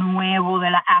teléfono nuevo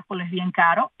de la Apple es bien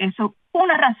caro. Eso,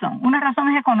 una razón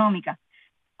es económica.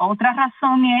 Otra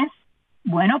razón es,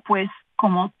 bueno, pues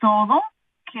como todo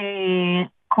que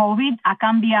COVID ha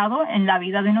cambiado en la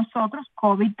vida de nosotros,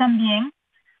 COVID también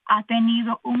ha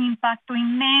tenido un impacto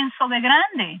inmenso de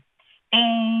grande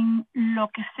en lo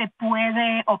que se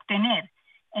puede obtener.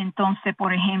 Entonces,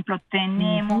 por ejemplo,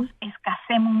 tenemos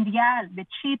escasez mundial de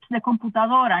chips de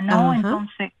computadora, ¿no?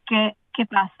 Entonces, ¿qué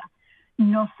pasa?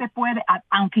 No se puede,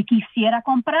 aunque quisiera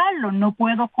comprarlo, no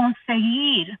puedo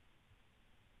conseguir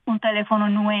un teléfono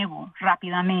nuevo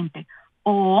rápidamente.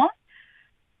 O,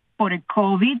 por el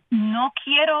COVID, no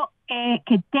quiero que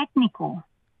el técnico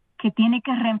que tiene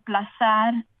que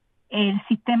reemplazar el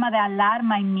sistema de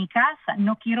alarma en mi casa,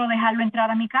 no quiero dejarlo entrar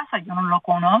a mi casa, yo no lo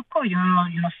conozco, yo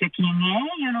no sé quién es,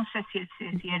 yo no sé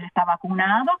si él está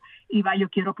vacunado, y yo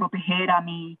quiero proteger a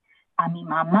mi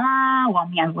mamá o a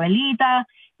mi abuelita,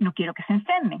 no quiero que se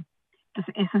enfermen.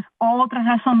 Entonces, esa es otra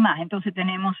razón más. Entonces,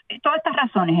 tenemos todas estas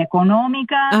razones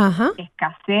económicas,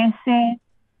 escasez,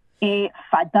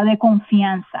 falta de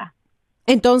confianza.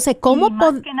 Entonces, ¿cómo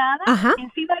más que nada,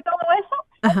 encima de todo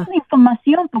eso, es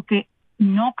información, porque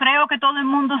no creo que todo el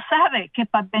mundo sabe que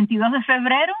para el 22 de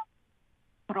febrero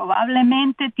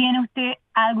probablemente tiene usted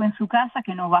algo en su casa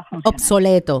que no va a funcionar.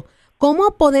 Obsoleto.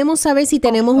 ¿Cómo podemos saber si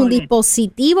tenemos un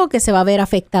dispositivo que se va a ver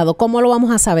afectado? ¿Cómo lo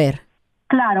vamos a saber?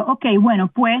 Claro, bueno,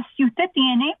 pues si usted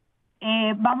tiene,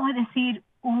 vamos a decir,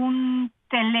 un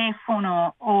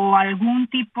teléfono o algún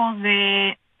tipo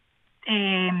de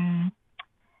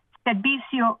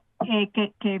servicio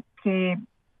que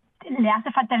le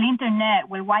hace falta el internet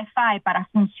o el Wi-Fi para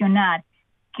funcionar,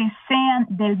 que sean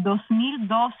del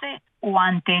 2012 o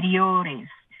anteriores,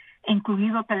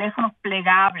 incluidos teléfonos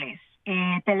plegables,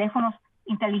 teléfonos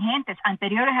inteligentes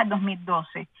anteriores al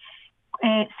 2012,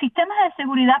 sistemas de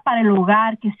seguridad para el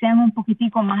hogar que sean un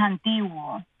poquitico más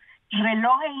antiguos,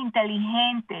 relojes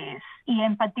inteligentes, y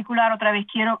en particular, otra vez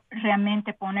quiero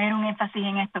realmente poner un énfasis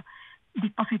en esto,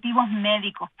 dispositivos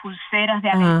médicos, pulseras de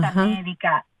alerta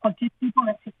médica, cualquier tipo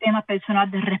de sistema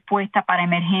personal de respuesta para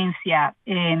emergencia,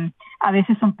 a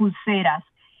veces son pulseras.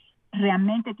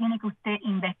 Realmente tiene que usted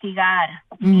investigar,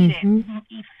 mire,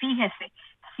 y fíjese,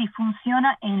 si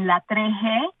funciona en la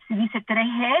 3G, si dice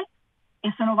 3G,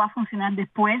 eso no va a funcionar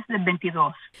después del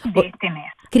 22 de este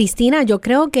mes. Cristina, yo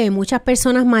creo que muchas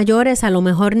personas mayores a lo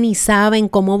mejor ni saben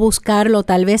cómo buscarlo.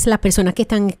 Tal vez las personas que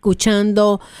están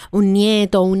escuchando, un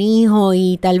nieto, un hijo,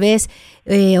 y tal vez,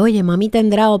 oye, mami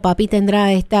tendrá o papi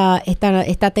tendrá esta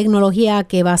tecnología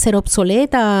que va a ser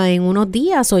obsoleta en unos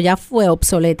días o ya fue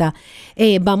obsoleta.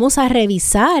 Vamos a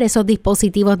revisar esos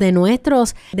dispositivos de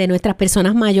nuestras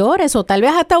personas mayores o tal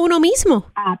vez hasta uno mismo.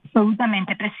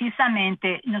 Absolutamente,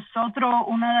 precisamente. Nosotros,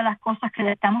 una de las cosas que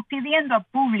le estamos pidiendo al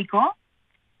público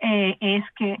es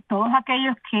que todos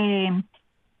aquellos que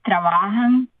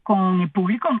trabajan con el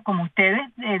público, como ustedes,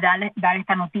 dar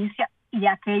esta noticia, y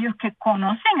aquellos que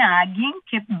conocen a alguien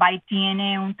que va y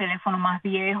tiene un teléfono más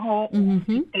viejo, un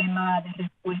sistema de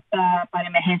respuesta para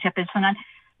emergencia personal,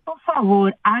 por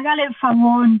favor, hágale el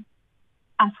favor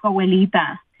a su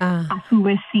abuelita, a su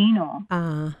vecino,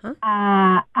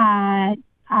 a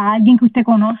alguien que usted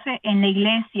conoce en la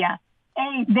iglesia,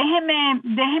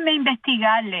 déjeme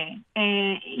investigarle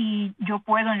y yo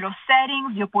puedo en los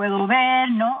settings, yo puedo ver,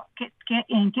 ¿no?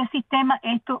 En qué sistema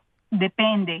esto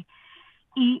depende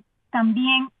y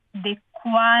también de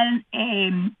cuál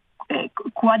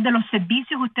de los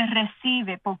servicios usted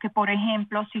recibe, porque por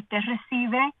ejemplo, si usted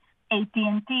recibe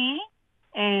AT&T,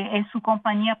 es su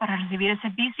compañía para recibir el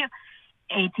servicio,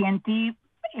 AT&T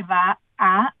va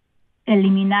a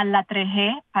eliminar la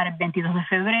 3G para el 22 de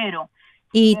febrero.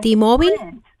 ¿Y T-Mobile?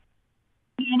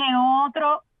 Tiene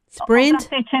otra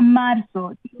fecha en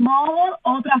marzo. T-Mobile,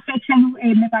 otra fecha,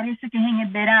 me parece que es en el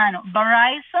verano.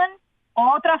 Verizon,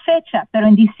 otra fecha, pero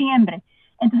en diciembre.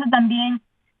 Entonces también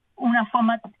una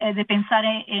forma de pensar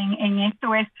en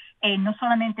esto es no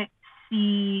solamente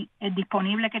si es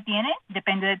disponible que tiene,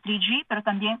 depende de 3G, pero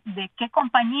también de qué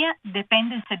compañía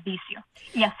depende el servicio.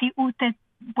 Y así usted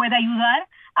puede ayudar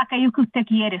a aquellos que usted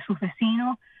quiere, sus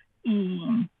vecinos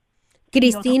y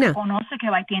Cristina, que conoce que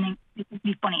tienen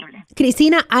disponible.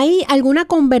 Cristina, ¿hay alguna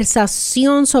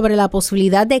conversación sobre la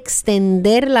posibilidad de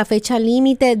extender la fecha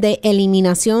límite de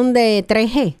eliminación de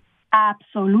 3G?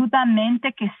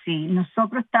 Absolutamente que sí.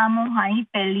 Nosotros estamos ahí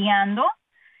peleando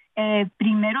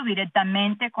primero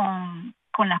directamente con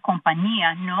las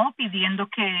compañías, ¿no? Pidiendo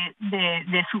que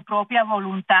de su propia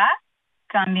voluntad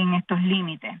cambien estos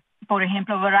límites. Por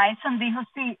ejemplo, Verizon dijo,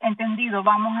 sí, entendido,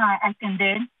 vamos a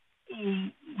extender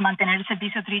y mantener el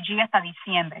servicio 3G hasta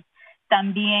diciembre.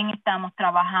 También estamos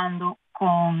trabajando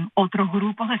con otros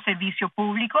grupos de servicio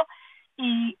público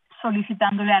y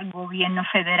solicitándole al gobierno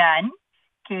federal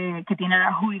que tiene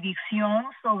la jurisdicción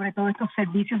sobre todos estos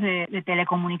servicios de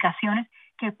telecomunicaciones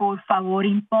que por favor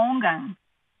impongan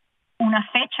una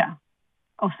fecha.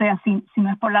 O sea, si no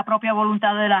es por la propia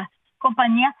voluntad de la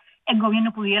compañía, el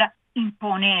gobierno pudiera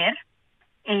imponer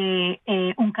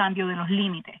un cambio de los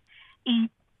límites. Y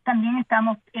también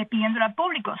estamos pidiendo al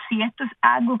público, si esto es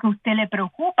algo que a usted le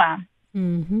preocupa,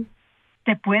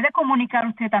 se puede comunicar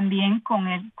usted también con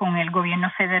el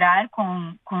gobierno federal,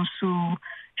 con sus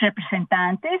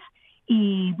representantes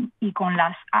y con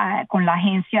la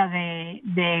agencia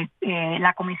de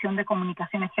la Comisión de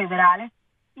Comunicaciones Federales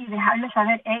y dejarles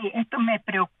saber, hey, esto me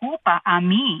preocupa a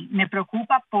mí, me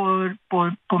preocupa por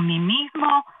mí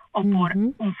mismo o por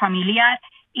un familiar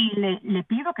y le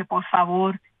pido que por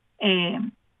favor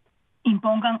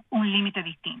impongan un límite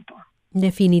distinto.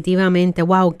 Definitivamente.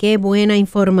 Wow, qué buena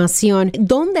información.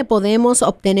 ¿Dónde podemos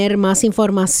obtener más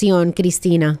información,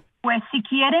 Cristina? Pues si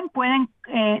quieren pueden,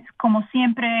 como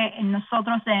siempre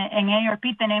nosotros en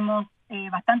AARP tenemos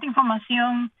bastante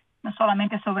información, no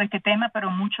solamente sobre este tema, pero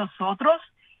muchos otros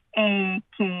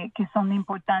que son de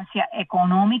importancia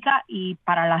económica y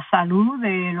para la salud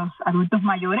de los adultos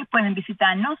mayores. Pueden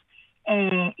visitarnos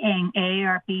en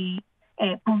AARP.org.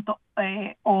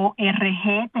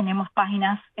 Tenemos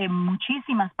páginas,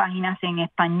 muchísimas páginas en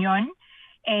español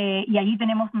y allí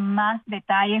tenemos más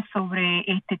detalles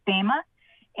sobre este tema.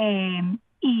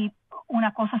 Y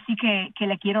una cosa sí que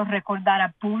le quiero recordar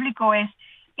al público es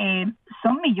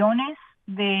son millones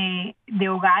de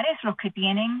hogares los que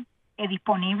tienen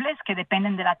disponibles que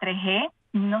dependen de la 3G.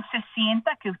 No se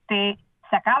sienta que usted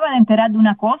se acaba de enterar de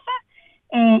una cosa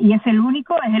y es el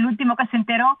último que se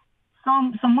enteró.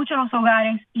 Son muchos los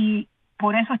hogares y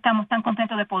por eso estamos tan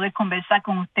contentos de poder conversar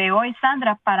con usted hoy,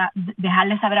 Sandra, para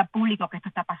dejarle saber al público que esto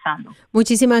está pasando.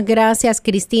 Muchísimas gracias,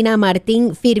 Cristina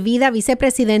Martín Firvida,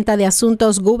 vicepresidenta de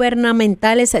Asuntos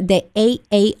Gubernamentales de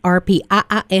AARP.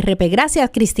 Gracias,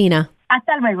 Cristina.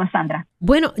 Hasta luego, Sandra.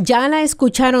 Bueno, ya la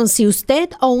escucharon. Si usted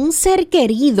o un ser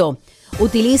querido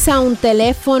utiliza un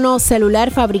teléfono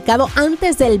celular fabricado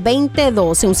antes del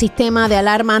 2012, un sistema de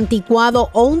alarma anticuado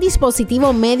o un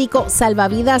dispositivo médico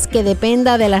salvavidas que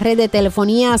dependa de la red de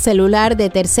telefonía celular de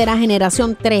tercera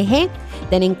generación 3G,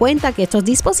 ten en cuenta que estos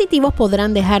dispositivos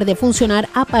podrán dejar de funcionar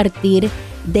a partir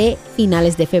de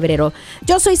finales de febrero.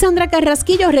 Yo soy Sandra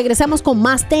Carrasquillo. Regresamos con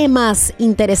más temas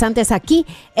interesantes aquí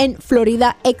en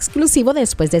Florida Exclusivo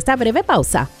después de esta breve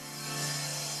pausa.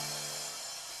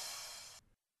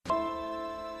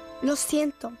 Lo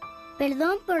siento.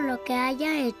 Perdón por lo que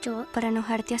haya hecho para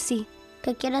enojarte así.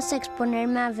 Que quieras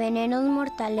exponerme a venenos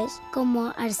mortales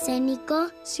como arsénico,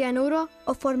 cianuro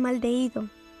o formaldehído.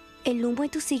 El humo de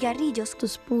tus cigarrillos,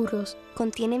 tus puros,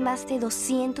 contienen más de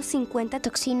 250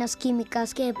 toxinas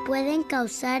químicas que pueden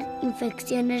causar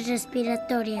infecciones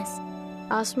respiratorias,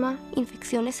 asma,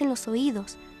 infecciones en los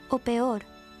oídos o peor.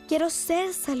 Quiero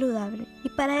ser saludable y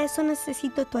para eso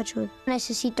necesito tu ayuda.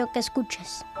 Necesito que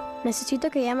escuches. Necesito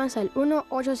que llames al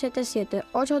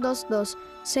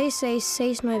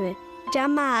 1-877-822-6669.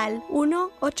 Llama al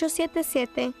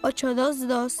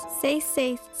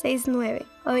 1-877-822-6669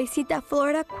 o visita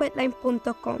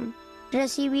floridaquitline.com.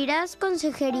 Recibirás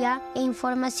consejería e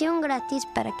información gratis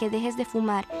para que dejes de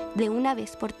fumar de una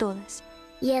vez por todas.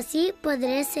 Y así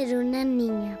podré ser una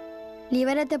niña.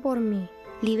 Libérate por mí.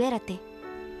 Libérate.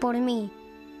 Por mí.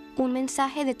 Un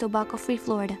mensaje de Tobacco Free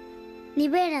Florida.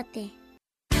 Libérate.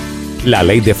 La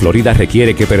ley de Florida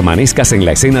requiere que permanezcas en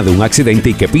la escena de un accidente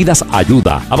y que pidas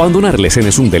ayuda. Abandonar la escena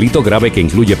es un delito grave que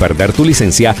incluye perder tu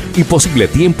licencia y posible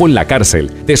tiempo en la cárcel.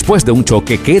 Después de un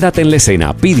choque, quédate en la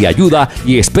escena, pide ayuda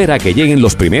y espera que lleguen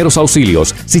los primeros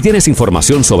auxilios. Si tienes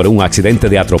información sobre un accidente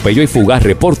de atropello y fuga,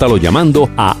 repórtalo llamando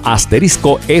a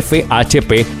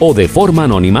 *FHP o de forma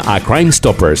anónima a Crime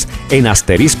Stoppers en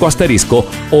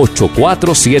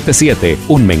 *8477.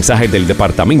 Un mensaje del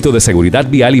Departamento de Seguridad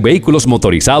Vial y Vehículos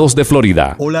Motorizados de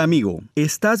Florida. Hola amigo,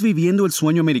 ¿estás viviendo el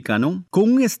sueño americano? Con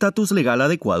un estatus legal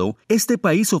adecuado, este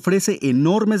país ofrece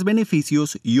enormes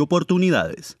beneficios y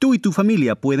oportunidades. Tú y tu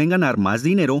familia pueden ganar más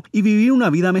dinero y vivir una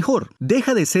vida mejor.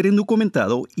 Deja de ser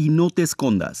indocumentado y no te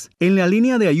escondas. En la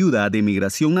línea de ayuda de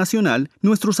Migración Nacional,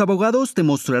 nuestros abogados te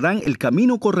mostrarán el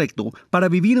camino correcto para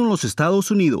vivir en los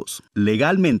Estados Unidos.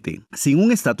 Legalmente, sin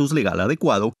un estatus legal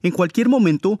adecuado, en cualquier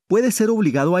momento puedes ser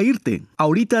obligado a irte.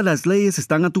 Ahorita las leyes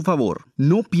están a tu favor.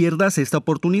 No pierdas esta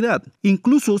oportunidad.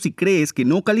 Incluso si crees que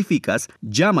no calificas,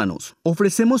 llámanos.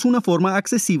 Ofrecemos una forma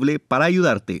accesible para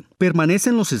ayudarte.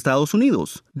 Permanece en los Estados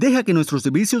Unidos. Deja que nuestros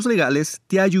servicios legales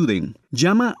te ayuden.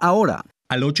 Llama ahora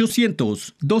al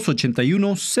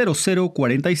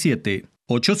 800-281-0047.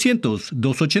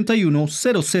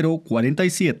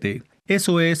 800-281-0047.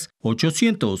 Eso es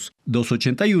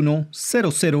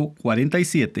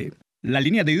 800-281-0047. La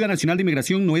línea de ayuda nacional de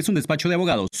inmigración no es un despacho de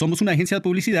abogados. Somos una agencia de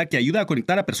publicidad que ayuda a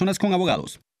conectar a personas con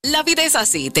abogados. La vida es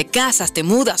así, te casas, te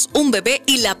mudas, un bebé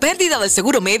y la pérdida del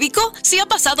seguro médico. Si ha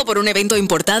pasado por un evento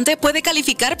importante, puede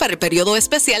calificar para el periodo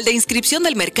especial de inscripción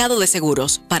del mercado de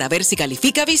seguros. Para ver si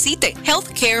califica, visite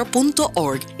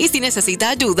healthcare.org. Y si necesita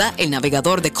ayuda, el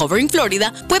navegador de Covering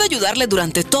Florida puede ayudarle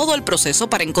durante todo el proceso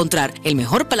para encontrar el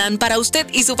mejor plan para usted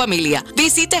y su familia.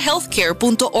 Visite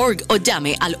healthcare.org o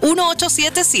llame al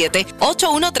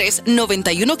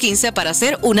 1877-813-9115 para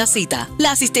hacer una cita.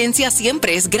 La asistencia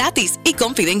siempre es gratis y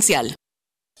confidencial.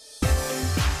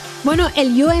 Bueno,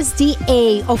 el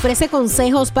USDA ofrece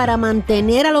consejos para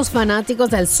mantener a los fanáticos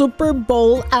del Super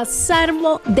Bowl a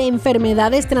salvo de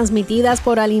enfermedades transmitidas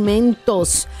por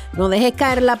alimentos. No dejes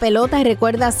caer la pelota y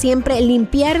recuerda siempre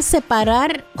limpiar,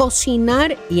 separar,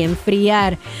 cocinar y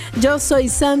enfriar. Yo soy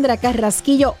Sandra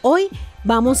Carrasquillo. Hoy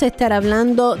vamos a estar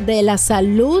hablando de la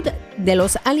salud de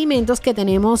los alimentos que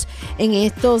tenemos en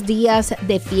estos días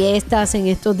de fiestas, en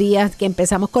estos días que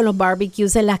empezamos con los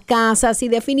barbecues en las casas, y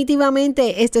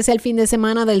definitivamente este es el fin de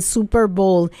semana del Super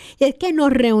Bowl. Y es que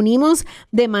nos reunimos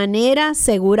de manera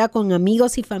segura con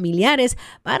amigos y familiares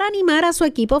para animar a su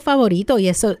equipo favorito, y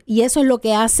eso es lo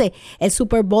que hace el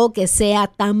Super Bowl que sea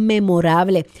tan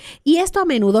memorable. Y esto a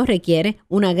menudo requiere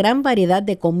una gran variedad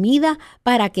de comida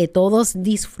para que todos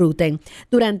disfruten.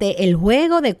 Durante el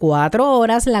juego de 4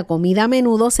 horas, la comida a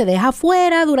menudo se deja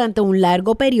fuera durante un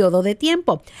largo periodo de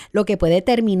tiempo, lo que puede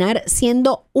terminar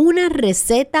siendo una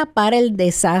receta para el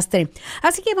desastre.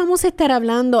 Así que vamos a estar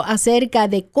hablando acerca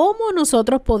de cómo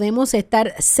nosotros podemos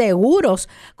estar seguros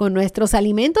con nuestros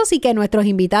alimentos y que nuestros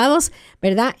invitados,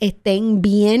 ¿verdad?, estén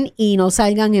bien y no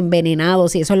salgan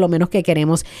envenenados, y eso es lo menos que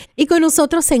queremos. Y con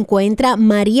nosotros se encuentra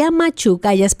María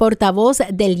Machuca, ella es portavoz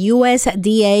del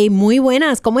USDA. Muy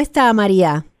buenas, ¿cómo está,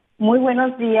 María? Muy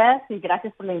buenos días y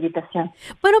gracias por la invitación.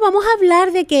 Bueno, vamos a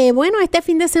hablar de que, este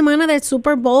fin de semana del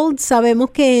Super Bowl sabemos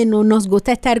que nos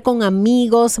gusta estar con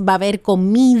amigos, va a haber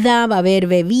comida, va a haber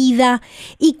bebida.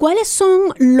 ¿Y cuáles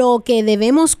son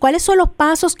cuáles son los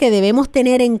pasos que debemos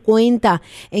tener en cuenta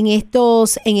en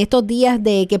estos días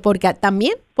porque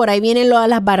también por ahí vienen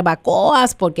las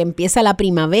barbacoas, porque empieza la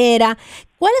primavera?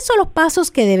 ¿Cuáles son los pasos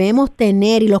que debemos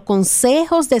tener y los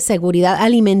consejos de seguridad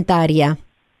alimentaria?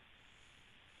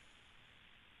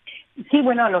 Sí,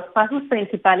 bueno, los pasos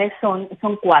principales son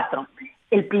 4.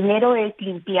 El primero es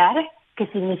limpiar, que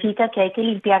significa que hay que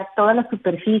limpiar todas las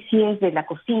superficies de la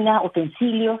cocina,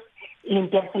 utensilios,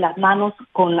 limpiarse las manos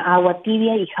con agua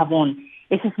tibia y jabón.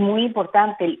 Eso es muy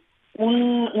importante.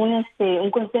 Un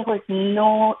consejo es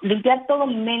no limpiar todo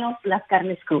menos las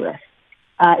carnes crudas.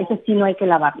 Eso sí, no hay que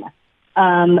lavarlas.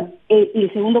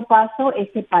 El segundo paso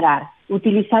es separar.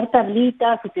 Utilizar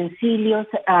tablitas, utensilios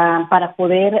para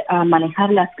poder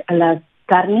manejar las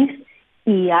carnes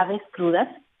y aves crudas,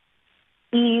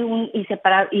 y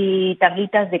separar, y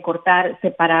tablitas de cortar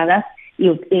separadas,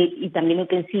 y también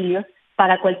utensilios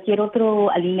para cualquier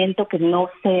otro alimento que no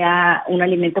sea un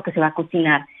alimento que se va a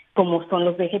cocinar, como son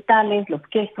los vegetales, los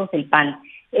quesos, el pan.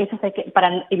 Eso es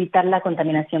para evitar la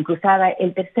contaminación cruzada.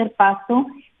 El tercer paso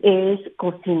es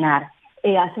cocinar.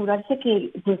 Asegurarse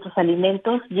que nuestros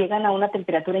alimentos llegan a una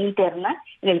temperatura interna.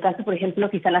 En el caso, por ejemplo,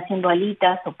 si están haciendo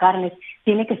alitas o carnes,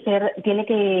 tiene que ser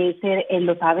en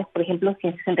los aves, por ejemplo,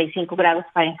 165 grados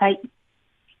Fahrenheit.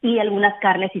 Y algunas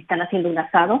carnes, si están haciendo un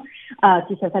asado,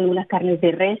 quizás algunas carnes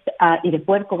de res y de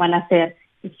puerco van a ser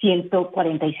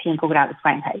 145 grados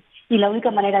Fahrenheit. Y la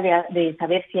única manera de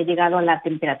saber si ha llegado a la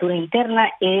temperatura interna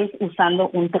es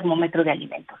usando un termómetro de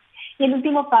alimentos. Y el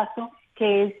último paso,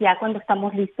 que es ya cuando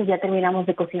estamos listos, ya terminamos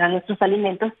de cocinar nuestros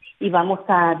alimentos y vamos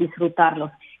a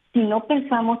disfrutarlos. Si no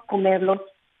pensamos comerlos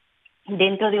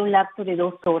dentro de un lapso de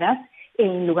 2 horas,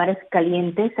 en lugares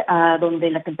calientes, donde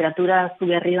la temperatura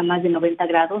sube arriba más de 90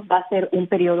 grados, va a ser un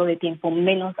periodo de tiempo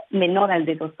menor al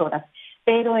de 2 horas.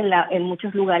 Pero en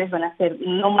muchos lugares van a ser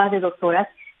no más de 2 horas.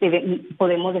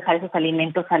 Podemos dejar esos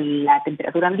alimentos a la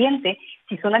temperatura ambiente.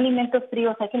 Si son alimentos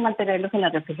fríos, hay que mantenerlos en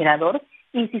el refrigerador.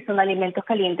 Y si son alimentos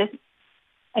calientes,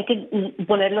 hay que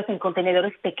ponerlos en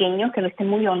contenedores pequeños que no estén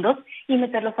muy hondos y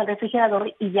meterlos al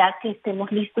refrigerador, y ya que estemos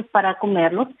listos para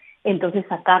comerlos, entonces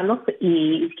sacarlos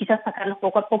y quizás sacarlos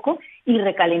poco a poco y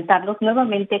recalentarlos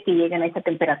nuevamente que lleguen a esa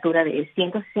temperatura de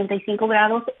 165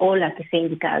 grados o la que sea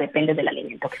indicada, depende del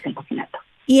alimento que estén cocinando.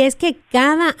 Y es que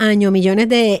cada año millones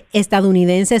de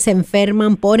estadounidenses se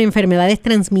enferman por enfermedades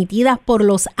transmitidas por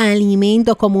los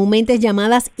alimentos, comúnmente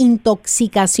llamadas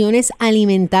intoxicaciones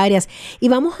alimentarias. Y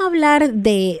vamos a hablar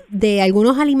de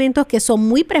algunos alimentos que son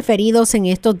muy preferidos en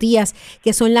estos días,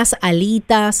 que son las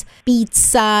alitas,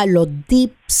 pizza, los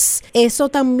dips. Eso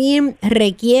también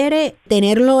requiere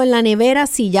tenerlo en la nevera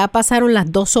si ya pasaron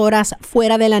las 2 horas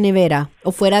fuera de la nevera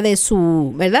o fuera de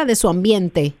su, ¿verdad? De su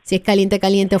ambiente, si es caliente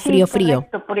o frío, frío.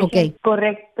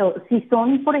 Correcto. Si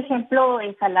son, por ejemplo,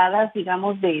 ensaladas,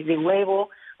 digamos, de huevo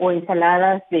o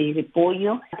ensaladas de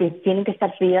pollo que tienen que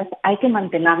estar frías, hay que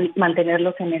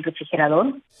mantenerlos en el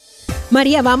refrigerador.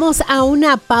 María, vamos a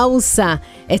una pausa.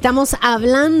 Estamos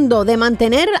hablando de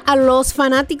mantener a los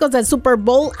fanáticos del Super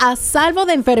Bowl a salvo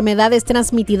de enfermedades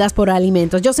transmitidas por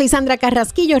alimentos. Yo soy Sandra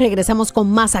Carrasquillo. Regresamos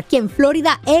con más aquí en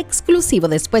Florida Exclusivo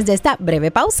después de esta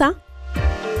breve pausa.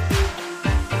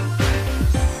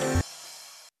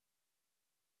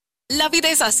 La vida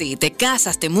es así, te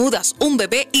casas, te mudas, un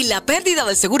bebé y la pérdida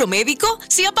del seguro médico.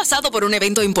 Si ha pasado por un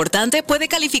evento importante, puede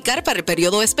calificar para el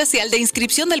periodo especial de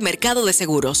inscripción del mercado de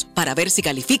seguros. Para ver si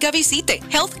califica, visite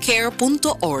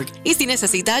healthcare.org. Y si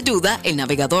necesita ayuda, el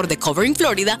navegador de Covering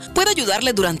Florida puede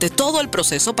ayudarle durante todo el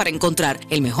proceso para encontrar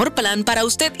el mejor plan para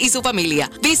usted y su familia.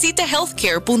 Visite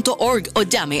healthcare.org o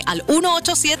llame al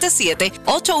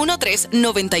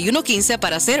 1877-813-9115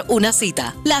 para hacer una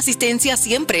cita. La asistencia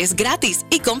siempre es gratis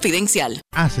y confidencial.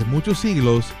 Hace muchos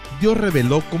siglos, Dios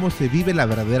reveló cómo se vive la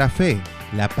verdadera fe.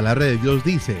 La palabra de Dios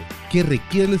dice: que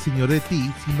requiere el Señor de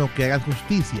ti, sino que hagas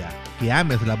justicia, que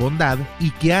ames la bondad y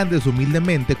que andes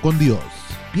humildemente con Dios.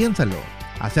 Piénsalo.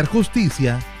 Hacer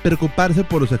justicia, preocuparse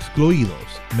por los excluidos,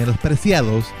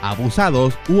 menospreciados,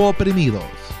 abusados u oprimidos.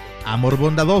 Amor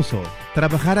bondadoso,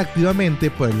 trabajar activamente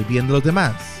por el bien de los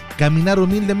demás. Caminar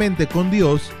humildemente con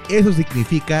Dios, eso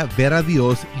significa ver a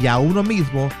Dios y a uno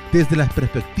mismo desde la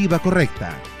perspectiva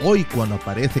correcta. Hoy, cuando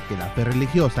parece que la fe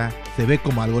religiosa se ve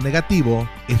como algo negativo,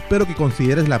 espero que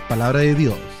consideres la palabra de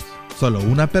Dios. Solo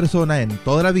una persona en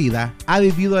toda la vida ha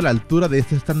vivido a la altura de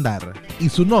este estándar, y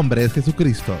su nombre es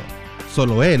Jesucristo.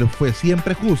 Solo Él fue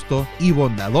siempre justo y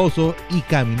bondadoso y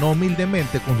caminó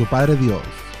humildemente con su Padre Dios.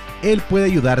 Él puede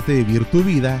ayudarte a vivir tu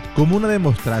vida como una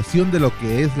demostración de lo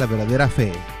que es la verdadera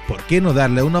fe. ¿Por qué no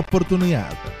darle una oportunidad?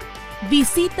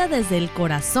 Visita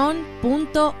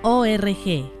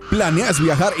desdelcorazon.org. ¿Planeas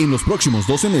viajar en los próximos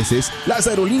 12 meses? Las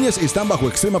aerolíneas están bajo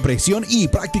extrema presión y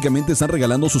prácticamente están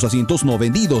regalando sus asientos no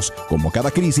vendidos. Como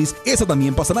cada crisis, esa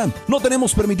también pasará. No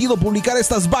tenemos permitido publicar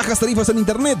estas bajas tarifas en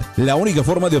internet. La única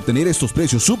forma de obtener estos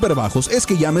precios súper bajos es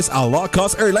que llames a Low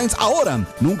Cost Airlines ahora.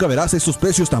 Nunca verás estos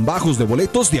precios tan bajos de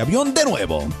boletos de avión de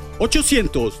nuevo.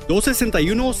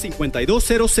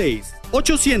 800-261-5206.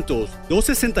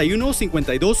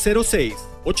 800-261-5206.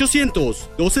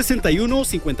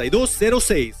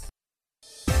 800-261-5206.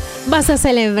 ¿Vas a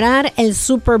celebrar el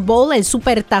Super Bowl, el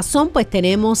Super Tazón? Pues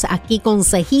tenemos aquí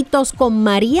consejitos con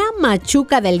María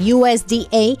Machuca del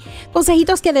USDA.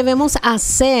 Consejitos que debemos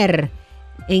hacer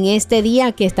en este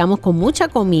día que estamos con mucha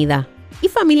comida y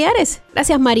familiares.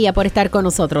 Gracias, María, por estar con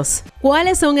nosotros.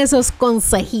 ¿Cuáles son esos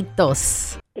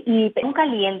consejitos? Y son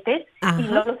calientes. Si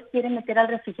no los quiere meter al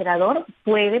refrigerador,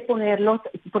 puede ponerlos,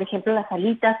 por ejemplo, las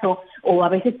alitas o a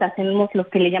veces hacemos los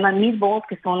que le llaman meatballs,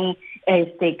 que son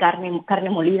carne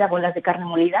molida, bolas de carne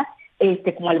molida,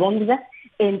 como albóndigas.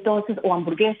 entonces, o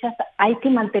hamburguesas, hay que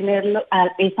mantenerlo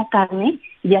esa carne,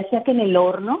 ya sea que en el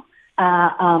horno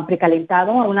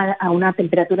precalentado a una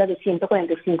temperatura de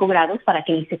 145 grados para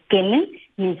que ni se quemen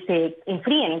ni se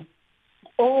enfríen,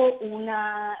 o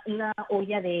una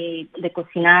olla de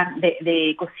cocinar,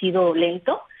 de cocido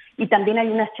lento. Y también hay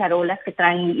unas charolas que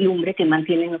traen lumbre que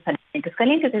mantienen los alimentos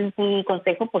calientes. Ese es un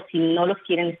consejo por si no los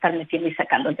quieren estar metiendo y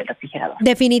sacando del refrigerador.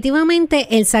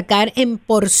 Definitivamente el sacar en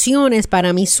porciones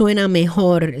para mí suena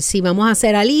mejor. Si vamos a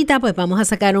hacer alitas, pues vamos a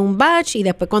sacar un batch y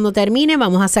después cuando termine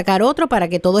vamos a sacar otro para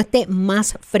que todo esté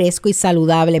más fresco y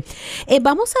saludable.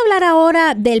 Vamos a hablar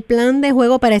ahora del plan de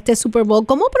juego para este Super Bowl.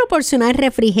 ¿Cómo proporcionar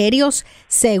refrigerios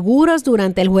seguros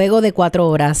durante el juego de 4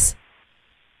 horas?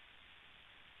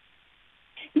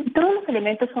 Todos los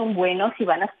elementos son buenos si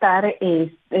van a estar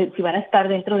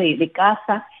dentro de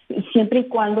casa, siempre y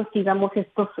cuando sigamos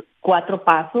estos 4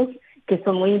 pasos que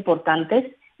son muy importantes,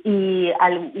 y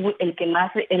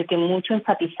el que mucho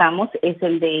enfatizamos es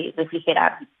el de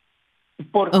refrigerar.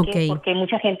 ¿Por qué? Porque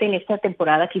mucha gente en esta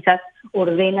temporada quizás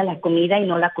ordena la comida y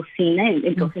no la cocina,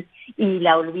 entonces y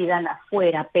la olvidan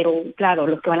afuera, pero claro,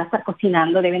 los que van a estar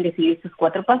cocinando deben de seguir estos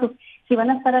 4 pasos. Si van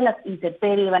a estar a la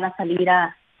intemperie, van a salir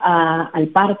al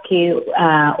parque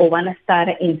o van a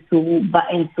estar en su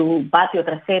patio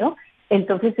trasero,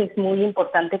 entonces es muy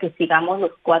importante que sigamos los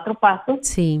 4 pasos,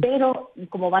 pero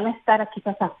como van a estar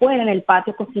quizás afuera en el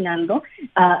patio cocinando,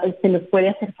 se nos puede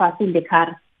hacer fácil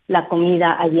dejar la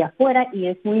comida allí afuera, y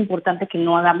es muy importante que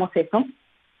no hagamos eso,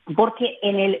 porque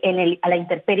a la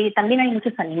intemperie también hay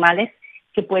muchos animales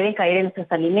que pueden caer en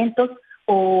nuestros alimentos,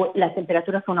 o las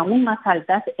temperaturas son aún más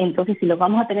altas. Entonces si los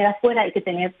vamos a tener afuera hay que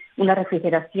tener una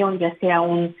refrigeración, ya sea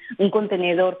un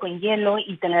contenedor con hielo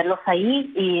y tenerlos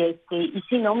ahí, y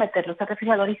si no, meterlos al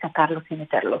refrigerador y sacarlos y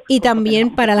meterlos. Y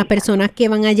también para las personas que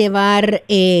van a llevar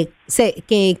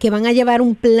que van a llevar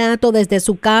un plato desde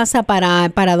su casa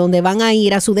para donde van a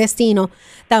ir a su destino,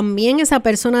 también esa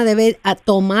persona debe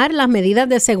tomar las medidas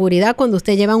de seguridad cuando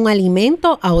usted lleva un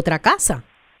alimento a otra casa.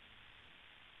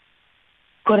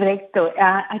 Correcto.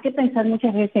 Hay que pensar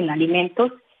muchas veces en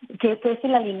alimentos. ¿Qué es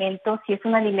el alimento? Si es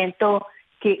un alimento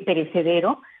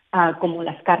perecedero, como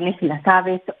las carnes y las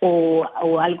aves, o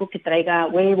algo que traiga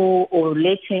huevo o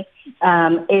leche,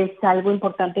 es algo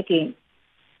importante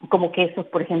como quesos,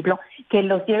 por ejemplo, que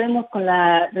los llevemos con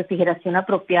la refrigeración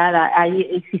apropiada.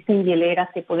 Existen hieleras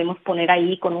que podemos poner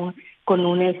ahí con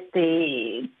unas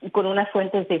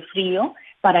fuentes de frío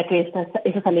para que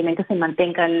esos alimentos se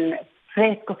mantengan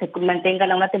frescos, se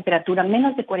mantengan a una temperatura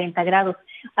menos de 40 grados.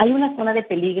 Hay una zona de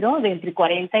peligro de entre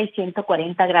 40 y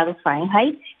 140 grados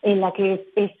Fahrenheit en la que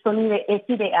es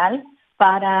ideal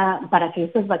para que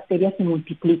estas bacterias se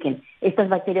multipliquen. Estas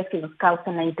bacterias que nos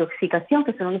causan la intoxicación,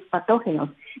 que son unos patógenos,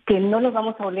 que no los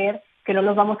vamos a oler, que no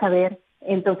los vamos a ver,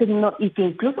 entonces y que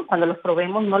incluso cuando los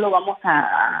probemos no lo vamos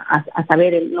a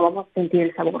saber, no vamos a sentir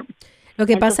el sabor. Lo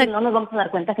que pasa, no nos vamos a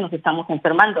dar cuenta que nos estamos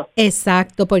enfermando.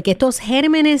 Exacto, porque estos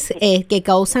gérmenes que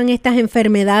causan estas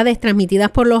enfermedades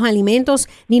transmitidas por los alimentos,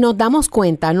 ni nos damos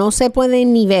cuenta, no se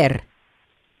pueden ni ver.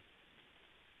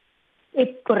 Es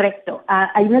correcto.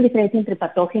 Hay una diferencia entre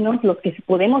patógenos, los que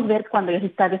podemos ver cuando ya se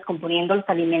está descomponiendo los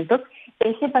alimentos.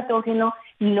 Ese patógeno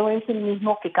no es el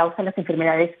mismo que causa las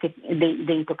enfermedades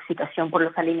de intoxicación por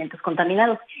los alimentos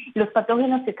contaminados. Los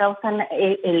patógenos que causan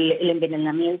el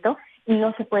envenenamiento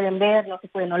no se pueden ver, no se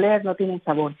pueden oler, no tienen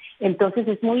sabor. Entonces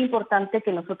es muy importante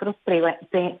que nosotros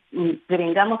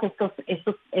prevengamos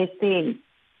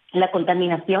la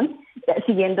contaminación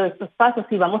siguiendo estos pasos.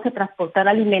 Si vamos a transportar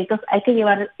alimentos, hay que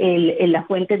llevar la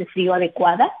fuente de frío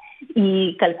adecuada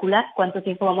y calcular cuánto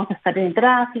tiempo vamos a estar en el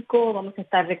tráfico, vamos a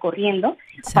estar recorriendo.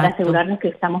 Exacto. Para asegurarnos que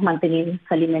estamos manteniendo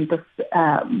los alimentos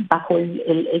bajo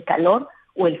el calor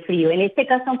o el frío. En este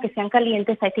caso, aunque sean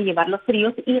calientes, hay que llevarlos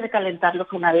fríos y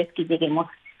recalentarlos una vez que lleguemos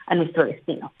a nuestro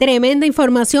destino. Tremenda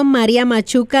información, María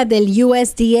Machuca del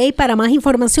USDA. Para más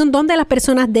información, ¿dónde las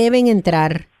personas deben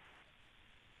entrar?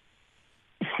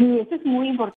 Sí, eso es muy importante.